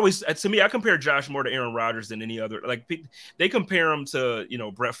 I compare Josh more to Aaron Rodgers than any other. Like they compare him to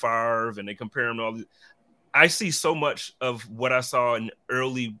Brett Favre, and they compare him to all. I see so much of what I saw in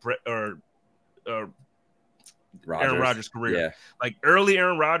early Aaron Rodgers' career, like early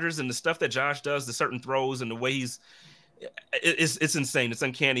Aaron Rodgers, and the stuff that Josh does, the certain throws, and the way it's insane. It's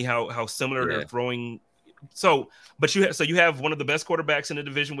uncanny how similar they're throwing. So you have one of the best quarterbacks in the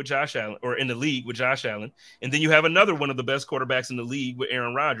division with Josh Allen, or in the league with Josh Allen, and then you have another one of the best quarterbacks in the league with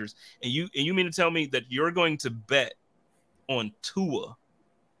Aaron Rodgers. And you mean to tell me that you're going to bet on Tua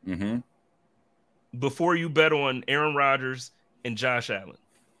before you bet on Aaron Rodgers and Josh Allen?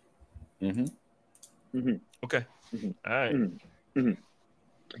 Okay. All right.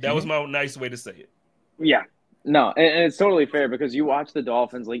 That was my nice way to say it. Yeah. No, and it's totally fair because you watch the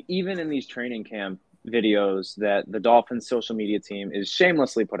Dolphins, like even in these training camp videos that the Dolphins social media team is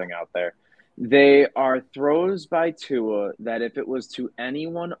shamelessly putting out there, they are throws by Tua that if it was to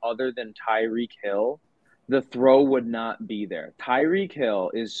anyone other than Tyreek Hill, the throw would not be there. Tyreek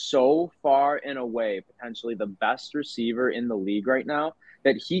Hill is so far and away potentially the best receiver in the league right now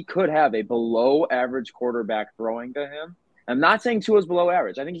that he could have a below average quarterback throwing to him. I'm not saying Tua's below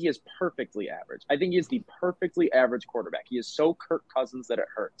average. I think he is perfectly average. I think he is the perfectly average quarterback. He is so Kirk Cousins that it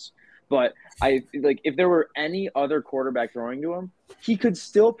hurts. But if there were any other quarterback throwing to him, he could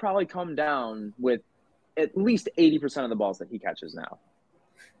still probably come down with at least 80% of the balls that he catches now.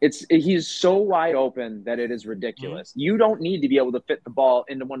 He's so wide open that it is ridiculous. You don't need to be able to fit the ball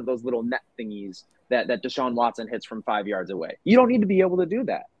into one of those little net thingies that Deshaun Watson hits from 5 yards away. You don't need to be able to do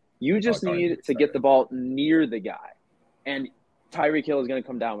that. You just need to get the ball near the guy. And Tyreek Hill is going to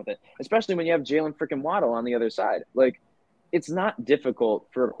come down with it, especially when you have Jalen freaking Waddle on the other side. Like, it's not difficult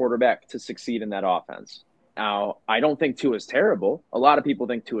for a quarterback to succeed in that offense. Now, I don't think Tua is terrible. A lot of people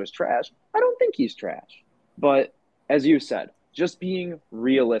think Tua is trash. I don't think he's trash. But as you said, just being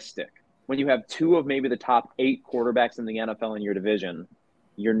realistic, when you have two of maybe the top 8 quarterbacks in the NFL in your division,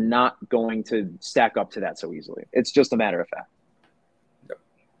 you're not going to stack up to that so easily. It's just a matter of fact.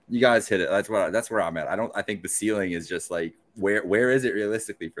 You guys hit it. That's where I'm at. I think the ceiling is just like where is it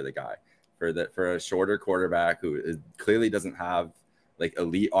realistically for the guy, for a shorter quarterback who clearly doesn't have like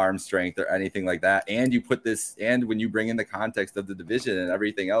elite arm strength or anything like that. And you put this, and when you bring in the context of the division and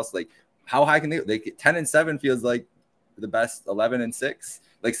everything else, like how high can they 10-7 feels like the best 11-6,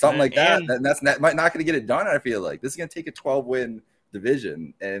 like something like that. And that's not going to get it done. I feel like this is going to take a 12-win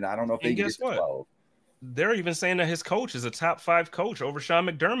division, and I don't know if they can get to 12. They're even saying that his coach is a top 5 coach over Sean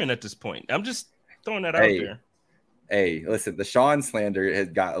McDermott at this point. I'm just throwing that out there. Hey, listen, the Sean slander has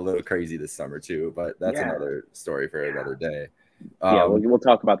got a little crazy this summer too, but that's another story for another day. We'll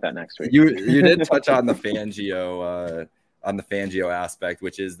talk about that next week. You did touch on the Fangio on the Fangio aspect,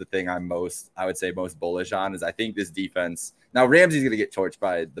 which is the thing I would say most bullish on, is I think this defense. Now Ramsey's going to get torched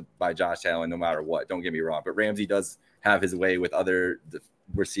by Josh Allen no matter what. Don't get me wrong, but Ramsey does have his way with other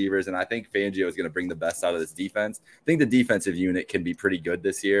receivers, and I think Fangio is going to bring the best out of this defense. I think the defensive unit can be pretty good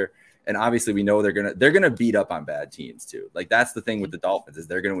this year, and obviously we know they're gonna beat up on bad teams too. Like that's the thing with the Dolphins, is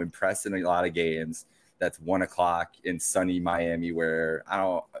they're going to impress in a lot of games. That's 1:00 in sunny Miami, where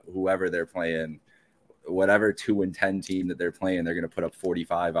whoever they're playing, whatever 2-10 team that they're playing, they're going to put up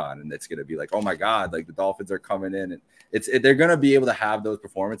 45 on, and it's going to be like, oh my God, like the Dolphins are coming in, and they're going to be able to have those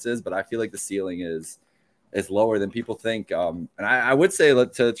performances, but I feel like the ceiling is lower than people think. And I would say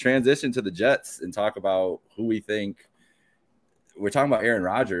to transition to the Jets and talk about who we think. We're talking about Aaron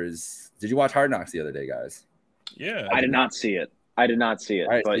Rodgers. Did you watch Hard Knocks the other day, guys? Yeah. I did not see it.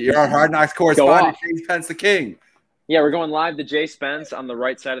 Right. But you're our Hard Knocks correspondent, James Pence the King. Yeah, we're going live to Jay Spence on the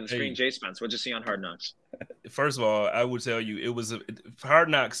right side of the screen. Jay Spence, what'd you see on Hard Knocks? First of all, I would tell you Hard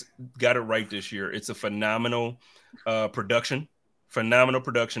Knocks got it right this year. It's a phenomenal production.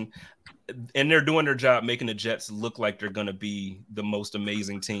 And they're doing their job making the Jets look like they're going to be the most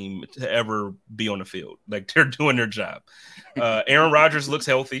amazing team to ever be on the field. Like they're doing their job. Aaron Rodgers looks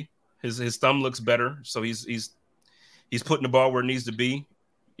healthy. His thumb looks better. So he's putting the ball where it needs to be.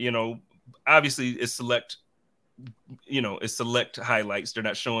 You know, obviously it's select highlights. They're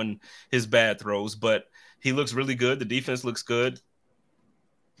not showing his bad throws, but he looks really good. The defense looks good.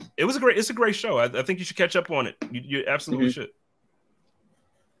 It's a great show. I think you should catch up on it. You absolutely should.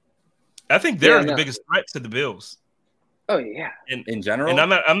 I think they're the biggest threat to the Bills. Oh yeah, in general,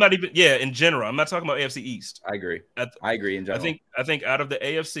 and I'm not even in general. I'm not talking about AFC East. I agree. I agree in general. I think out of the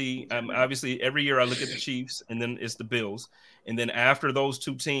AFC, obviously every year I look at the Chiefs, and then it's the Bills, and then after those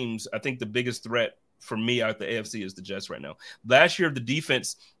two teams, I think the biggest threat for me out the AFC is the Jets right now. Last year, the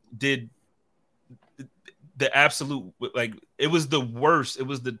defense did the absolute, like it was the worst. It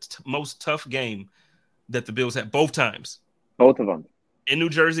was the most tough game that the Bills had both times. Both of them. In New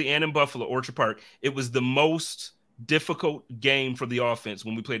Jersey and in Buffalo, Orchard Park, it was the most difficult game for the offense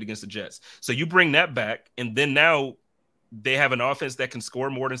when we played against the Jets. So you bring that back, and then now they have an offense that can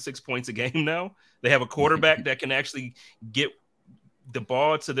score more than 6 points a game now. They have a quarterback that can actually get the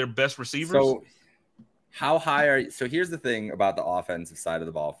ball to their best receivers. So how high so here's the thing about the offensive side of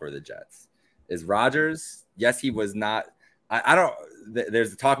the ball for the Jets. Is Rodgers, yes, he was not – I don't –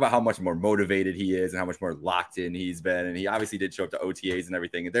 there's talk about how much more motivated he is and how much more locked in he's been, and he obviously did show up to OTAs and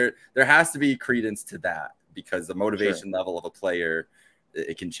everything. There has to be credence to that, because the motivation level of a player,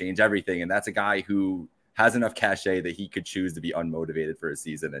 it can change everything, and that's a guy who has enough cachet that he could choose to be unmotivated for a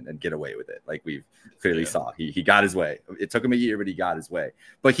season and get away with it, like we've clearly saw. He got his way. It took him a year, but he got his way.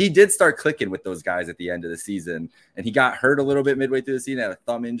 But he did start clicking with those guys at the end of the season, and he got hurt a little bit midway through the season, had a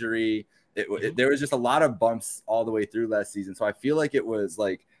thumb injury. There was just a lot of bumps all the way through last season. So I feel like it was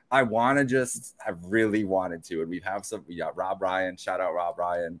like, I really wanted to. And we got Rob Ryan, shout out Rob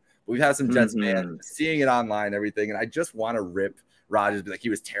Ryan. We've had some Jets fans seeing it online, everything. And I just want to rip Rodgers, be like, he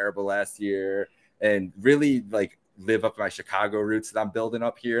was terrible last year, and really like live up my Chicago roots that I'm building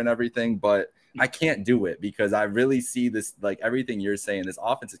up here and everything. But I can't do it, because I really see this, like everything you're saying, this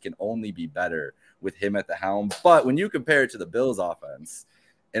offense can only be better with him at the helm. But when you compare it to the Bills offense,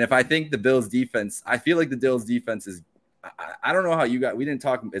 and if I think the Bills defense, I feel like the Bills defense is, I don't know how we didn't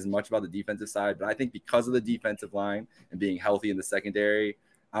talk as much about the defensive side, but I think because of the defensive line and being healthy in the secondary,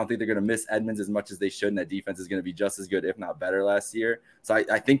 I don't think they're going to miss Edmonds as much as they should, and that defense is going to be just as good, if not better, last year. So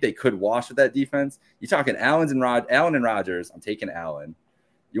I think they could wash with that defense. You're talking Allen and Rodgers. I'm taking Allen.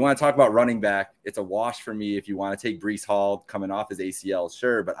 You want to talk about running back, it's a wash for me if you want to take Breece Hall coming off his ACL,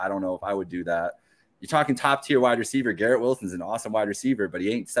 sure, but I don't know if I would do that. You're talking top-tier wide receiver. Garrett Wilson's an awesome wide receiver, but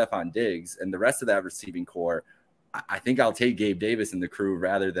he ain't Stephon Diggs. And the rest of that receiving core, I think I'll take Gabe Davis and the crew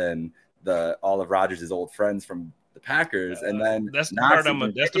rather than all of Rodgers' old friends from the Packers. And then that's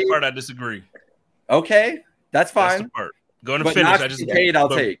the part I disagree. Okay, that's fine. That's the part. Going to finish. Knox and Kincaid, I'll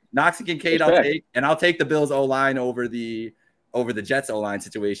take. Knox and Kincaid, I'll take. And I'll take the Bills O-line over the Jets O-line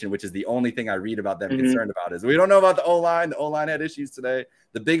situation, which is the only thing I read about them concerned about. Is we don't know about the O-line. The O-line had issues today.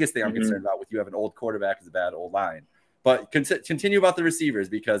 The biggest thing I'm concerned about with you have an old quarterback is a bad old line. But continue about the receivers,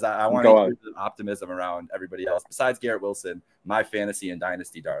 because I want to include optimism around everybody else besides Garrett Wilson, my fantasy and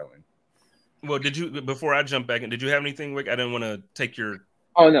dynasty darling. Well, before I jump back in, did you have anything, Rick? I didn't want to take your.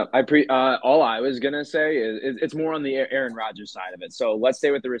 Oh no, all I was gonna say is it's more on the Aaron Rodgers side of it. So let's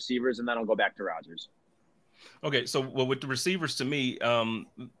stay with the receivers, and then I'll go back to Rodgers. Okay, so with the receivers, to me,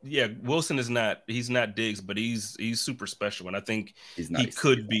 Wilson is he's not Diggs, but he's super special, and I think he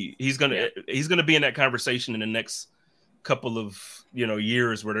could be. He's gonna be in that conversation in the next couple of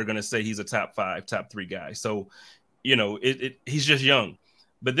years where they're gonna say he's a top 5, top 3 guy. So he's just young.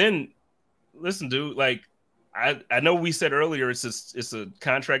 But then, listen, dude, like I know we said earlier it's a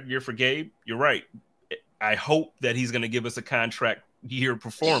contract year for Gabe. You're right. I hope that he's going to give us a contract year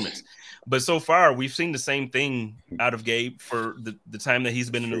performance. But so far, we've seen the same thing out of Gabe for the time that he's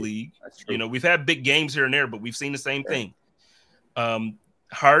been in the league. We've had big games here and there, but we've seen the same thing.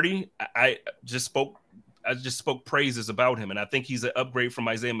 Hardy, I just spoke praises about him, and I think he's an upgrade from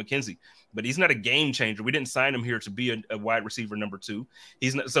Isaiah McKenzie. But he's not a game changer. We didn't sign him here to be a wide receiver number 2.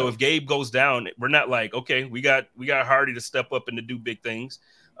 He's not. So if Gabe goes down, we're not like, okay, we got Hardy to step up and to do big things.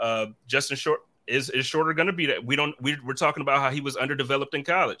 Justin Short is Shorter going to be that? We're talking about how he was underdeveloped in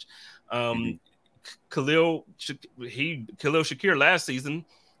college. Khalil Shakir last season,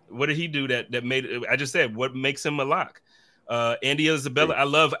 what did he do that made it? I just said what makes him a lock. Andy Isabella, I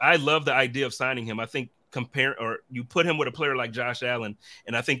love the idea of signing him. I think you put him with a player like Josh Allen,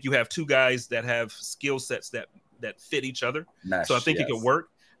 and I think you have two guys that have skill sets that fit each other. So I think it could work.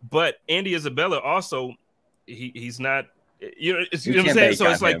 But Andy Isabella also, he's not. You know what I'm saying? So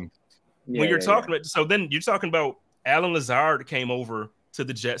it's like when you're talking about. So then you're talking about Alan Lazard came over to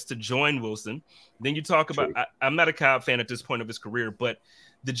the Jets to join Wilson. Then you talk about. I'm not a Cobb fan at this point of his career, but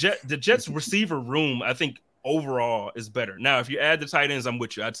the Jets receiver room, I think, overall is better. Now, if you add the tight ends, I'm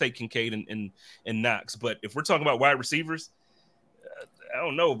with you. I'd take Kincaid and Knox. But if we're talking about wide receivers, I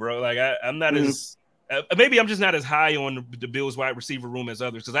don't know, bro. Like I'm not as maybe I'm just not as high on the Bills wide receiver room as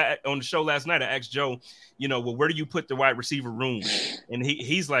others. Because on the show last night, I asked Joe, well, where do you put the wide receiver room? And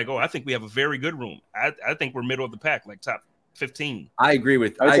he's like, I think we have a very good room. I think we're middle of the pack, like top 15. I agree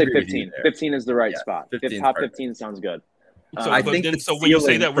with. I would say 15. 15 is the right spot. Top 15 sounds good. So when you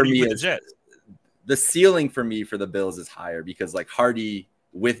say that, where do you put the Jets? The ceiling for me for the Bills is higher because like Hardy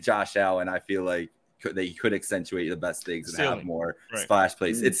with Josh Allen, I feel like they could accentuate the best things and have more splash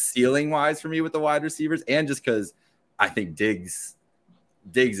plays. Mm-hmm. It's ceiling wise for me with the wide receivers, and just because I think Diggs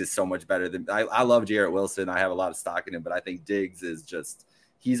is so much better than I love Jarrett Wilson. I have a lot of stock in him, but I think Diggs is just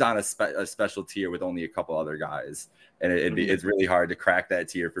he's on a special tier with only a couple other guys, and it's really hard to crack that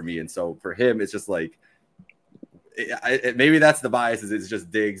tier for me. And so for him, it's just like. Maybe that's the bias is it's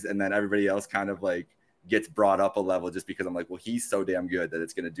just Diggs and then everybody else kind of like gets brought up a level just because I'm like, well, he's so damn good that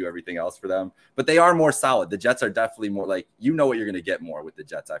it's going to do everything else for them. But they are more solid. The Jets are definitely more like, what you're going to get more with the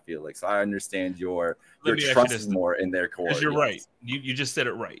Jets, I feel like. So I understand your trust more in their core. You're right. You just said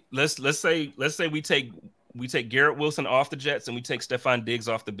it right. Let's say we take Garrett Wilson off the Jets and we take Stephon Diggs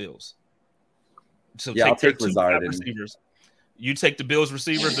off the Bills. So I'll take Lazard receivers. You take the Bills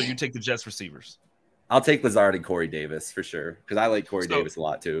receivers or you take the Jets receivers? I'll take Lazard and Corey Davis for sure because I like Corey Davis a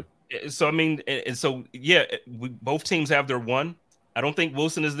lot too. So I mean, both teams have their one. I don't think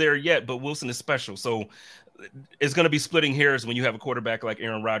Wilson is there yet, but Wilson is special. So it's going to be splitting hairs when you have a quarterback like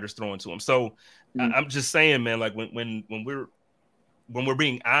Aaron Rodgers throwing to him. So I'm just saying, man, like when we're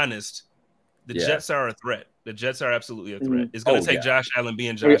being honest, the Jets are a threat. The Jets are absolutely a threat. It's going to take Josh Allen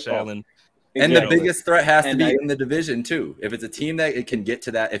being Josh Allen. And the biggest threat has to be in the division too. If it's a team that it can get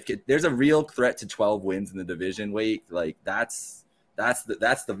to that, if there's a real threat to 12 wins in the division, like that's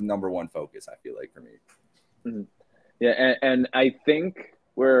the number one focus. I feel like for me. Mm-hmm. Yeah, and I think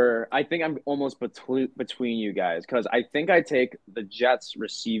I'm almost between you guys because I think I take the Jets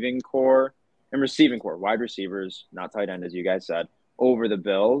receiving core, wide receivers, not tight end as you guys said, over the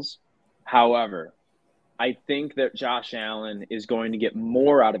Bills. However, I think that Josh Allen is going to get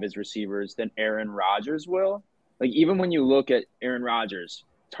more out of his receivers than Aaron Rodgers will. Like, even when you look at Aaron Rodgers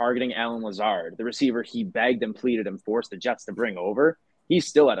targeting Alan Lazard, the receiver he begged and pleaded and forced the Jets to bring over, he's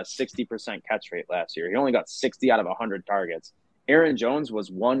still at a 60% catch rate last year. He only got 60 out of 100 targets. Aaron Jones was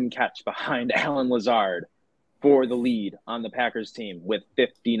one catch behind Alan Lazard for the lead on the Packers team with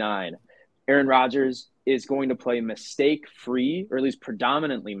 59. Aaron Rodgers is going to play mistake-free, or at least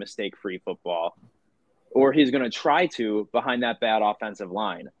predominantly mistake-free football, or he's going to try to behind that bad offensive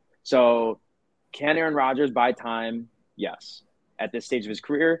line. So can Aaron Rodgers buy time? Yes. At this stage of his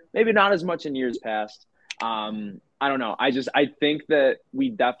career, maybe not as much in years past. I don't know. I think that we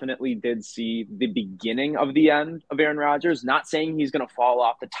definitely did see the beginning of the end of Aaron Rodgers. Not saying he's going to fall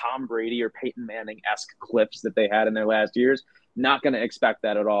off the Tom Brady or Peyton Manning-esque cliffs that they had in their last years. Not going to expect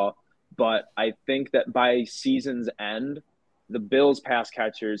that at all. But I think that by season's end, the Bills pass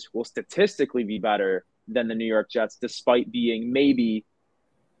catchers will statistically be better than the New York Jets, despite being maybe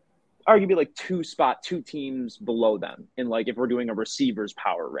arguably like two teams below them in, like, if we're doing a receivers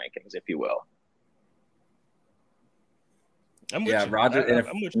power rankings, if you will. I'm with you. Rodgers.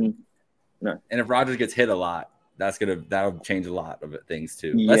 And if Rodgers gets hit a lot, that'll change a lot of things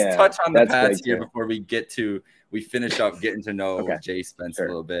too. Let's touch on the Pats here before we finish up getting to know Jay Spence a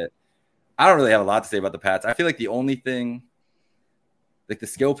little bit. I don't really have a lot to say about the Pats. I feel like the only thing, like the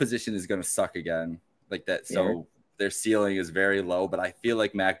skill position is going to suck again, like that. So their ceiling is very low, but I feel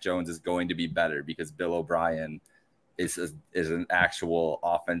like Mac Jones is going to be better because Bill O'Brien is an actual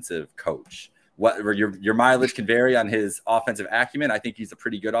offensive coach. What your mileage can vary on his offensive acumen. I think he's a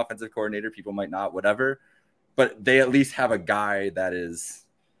pretty good offensive coordinator. People might not, whatever, but they at least have a guy that is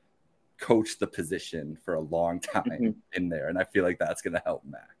coached the position for a long time in there, and I feel like that's going to help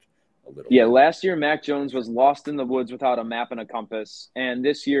Mac a little. Yeah, bit. last year Mac Jones was lost in the woods without a map and a compass, and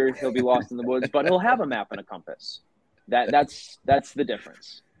this year he'll be lost in the woods, but he'll have a map and a compass. That's the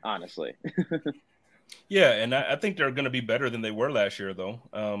difference, honestly. Yeah, and I think they're going to be better than they were last year, though.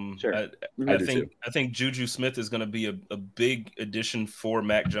 Sure. I think Juju Smith is going to be a big addition for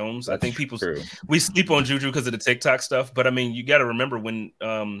Mac Jones. I think we sleep on Juju because of the TikTok stuff, but I mean, you got to remember when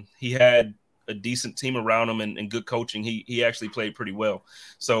he had a decent team around him and good coaching, he actually played pretty well.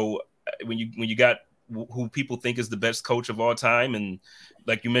 So when you got who people think is the best coach of all time, and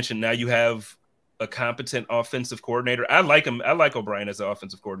like you mentioned, now you have a competent offensive coordinator. I like him. I like O'Brien as an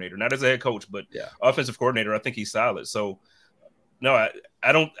offensive coordinator, not as a head coach, but offensive coordinator. I think he's solid. So no,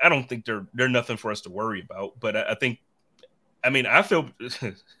 I don't think they're nothing for us to worry about. But I feel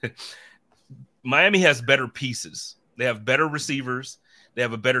Miami has better pieces. They have better receivers. They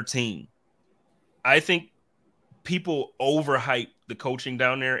have a better team. I think people overhype the coaching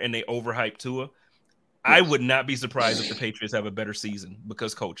down there and they overhype Tua. I would not be surprised if the Patriots have a better season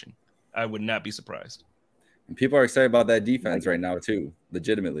because coaching. I would not be surprised. And people are excited about that defense right now too.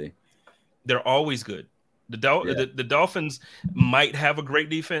 Legitimately, they're always good. The Dolphins might have a great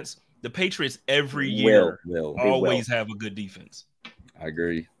defense. The Patriots every year will always have a good defense. I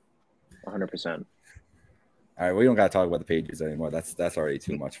agree, 100%. All right, we don't got to talk about the Patriots anymore. That's already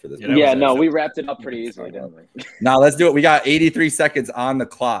too much for this. We wrapped it up pretty easily, didn't we? Now let's do it. We got 83 seconds on the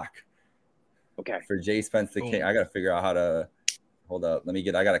clock. Okay. For Jay Spence the King, I got to figure out how to. Hold up. I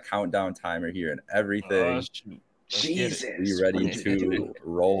got a countdown timer here and everything. Jesus. We ready to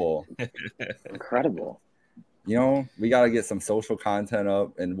roll. Incredible. We got to get some social content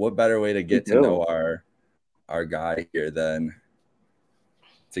up. And what better way to get to know our guy here than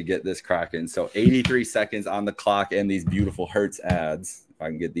to get this cracking. So 83 seconds on the clock and these beautiful Hertz ads. If I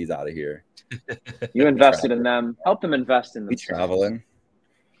can get these out of here. You invested in them. Help them invest in them. Traveling.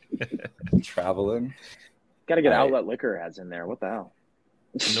 Got to get outlet liquor ads in there. What the hell?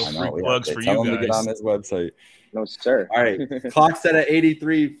 No free plugs for you guys. Tell them to get on this website. No, sir. All right. Clock set at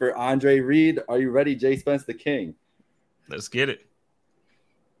 83 for Andre Reed. Are you ready, Jay Spence the King? Let's get it.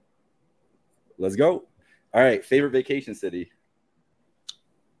 Let's go. All right. Favorite vacation city?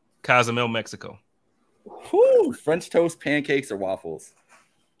 Cozumel, Mexico. Whew. French toast, pancakes, or waffles?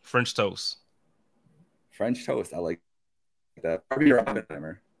 French toast. French toast. I like that. Barbie or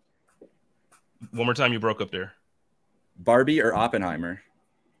Oppenheimer? One more time, you broke up there. Barbie or Oppenheimer?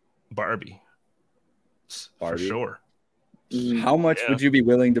 Barbie. For sure. How much would you be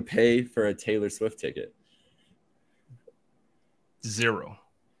willing to pay for a Taylor Swift ticket? 0.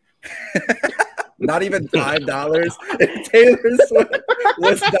 Not even $5. If Taylor Swift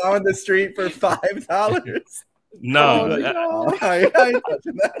was down the street for $5. No. I ain't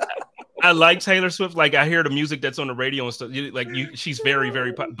touching that. I like Taylor Swift. Like I hear the music that's on the radio and stuff. She's very,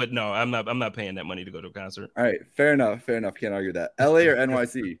 very. But no, I'm not paying that money to go to a concert. All right, fair enough. Can't argue that. LA or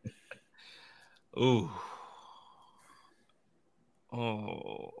NYC? Ooh.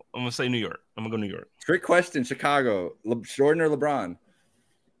 Oh, I'm gonna say New York. I'm gonna go New York. Trick question: Chicago, Jordan or LeBron?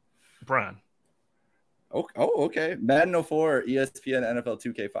 LeBron. Oh, okay. Madden 04 or ESPN NFL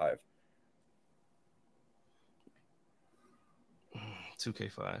 2K5?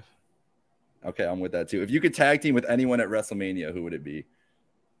 2K5. Okay, I'm with that too. If you could tag team with anyone at WrestleMania, who would it be?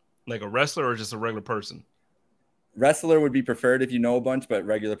 Like a wrestler or just a regular person? Wrestler would be preferred if you know a bunch, but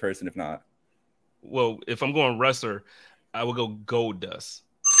regular person if not. Well, if I'm going wrestler, I would go Gold Dust.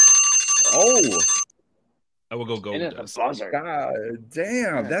 Oh. I would go Gold Dust. God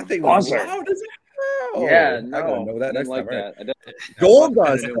damn, that thing was loud as hell. Yeah, no. I don't know that next like time. That. Right? Gold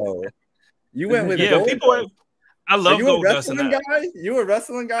Dust, though. You went with Gold Dust. I love Gold Dust. You a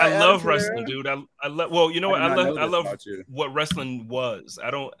wrestling guy? I love wrestling, dude. I love. Well, you know what? I love what wrestling was.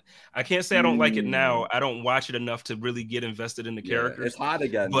 I can't say I don't like it now. I don't watch it enough to really get invested in the characters. It's hot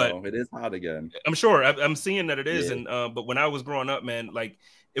again, though. It is hot again. I'm sure. I'm seeing that it is. And but when I was growing up, man, like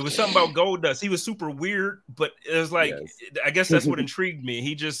it was something about Gold Dust. He was super weird, but it was like I guess that's what intrigued me.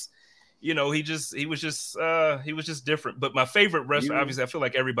 He just. He was just different. But my favorite wrestler, obviously, I feel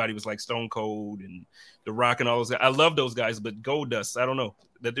like everybody was like Stone Cold and The Rock and all those guys. I love those guys, but Gold Dust, I don't know.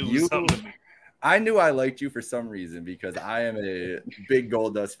 That dude was something to me. I knew I liked you for some reason because I am a big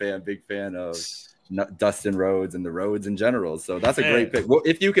Goldust fan, big fan of Dustin Rhodes and the Rhodes in general. So that's a great pick. Well,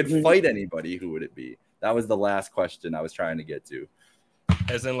 if you could fight anybody, who would it be? That was the last question I was trying to get to.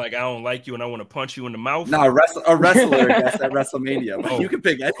 As in, like, I don't like you and I want to punch you in the mouth? No, a wrestler at WrestleMania. But you can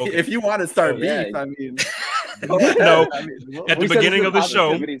pick any, if you want to start beef. I mean, no. I mean, at the beginning of the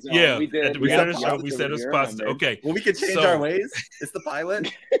show, at the beginning of the show, we said it's positive. Okay. Well, we could change our ways. It's the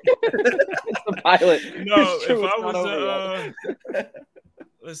pilot. It's the pilot. No, if I was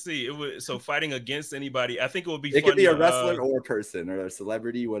let's see. It would fighting against anybody. I think it would be. It could be a wrestler or a person or a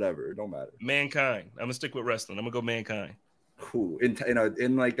celebrity, whatever. It don't matter. Mankind. I'm gonna stick with wrestling. I'm gonna go Mankind. Cool.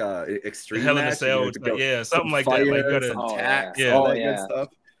 In like extreme Hell in a Cell, something like that. Like good stuff.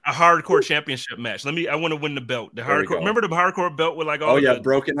 A hardcore championship match. I want to win the belt. The hardcore. Remember the hardcore belt with like all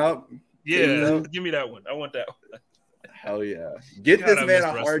broken up. Yeah, give me that one. I want that one. Hell yeah. Get this man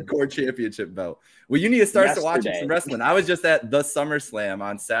a hardcore championship belt. Well, you need to start watching some wrestling. I was just at the SummerSlam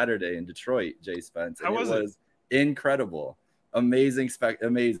on Saturday in Detroit, Jay Spence. And it was incredible. Amazing.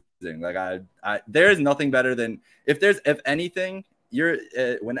 Like there is nothing better than if anything, you're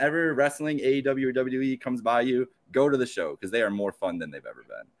whenever wrestling, AEW or WWE comes by you, go to the show because they are more fun than they've ever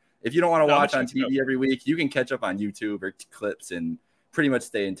been. If you don't want to watch on TV every week, you can catch up on YouTube or clips and pretty much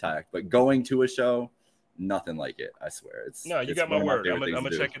stay intact. But going to a show, nothing like it. I swear. You got my word. I'm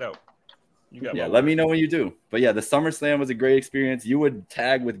gonna check it out. Let me know when you do. But yeah, the SummerSlam was a great experience. You would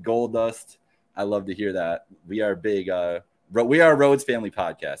tag with Goldust. I love to hear that. We are big. We are a Rhodes family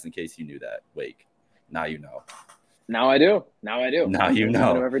podcast. In case you knew that, Wake. Now you know. Now I do. Now you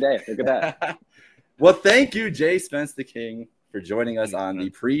know. Every day. Look at that. Well, thank you, Jay Spence the King, for joining us on the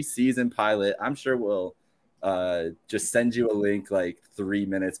preseason pilot. I'm sure we'll just send you a link like 3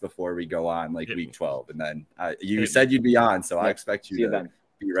 minutes before we go on, like week 12, and then you said you'd be on, so I expect you to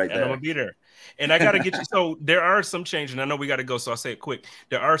be right there. And I'm gonna be there. And I gotta get you. So there are some changes, and I know we got to go, so I'll say it quick.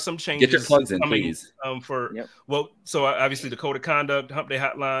 There are some changes. Get your plugs in, please. So obviously the code of conduct, Hump Day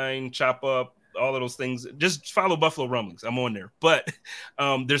Hotline, Chop Up, all of those things. Just follow Buffalo Rumblings. I'm on there. But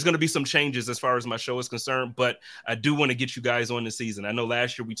there's going to be some changes as far as my show is concerned. But I do want to get you guys on the season. I know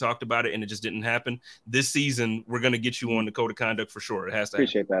last year we talked about it and it just didn't happen. This season, we're going to get you on the code of conduct for sure. It has to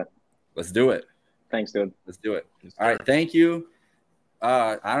Appreciate that. Let's do it. Thanks, dude. Let's do it. All right. Thank you.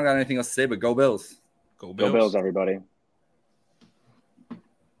 I don't got anything else to say, but go Bills. Go Bills, everybody.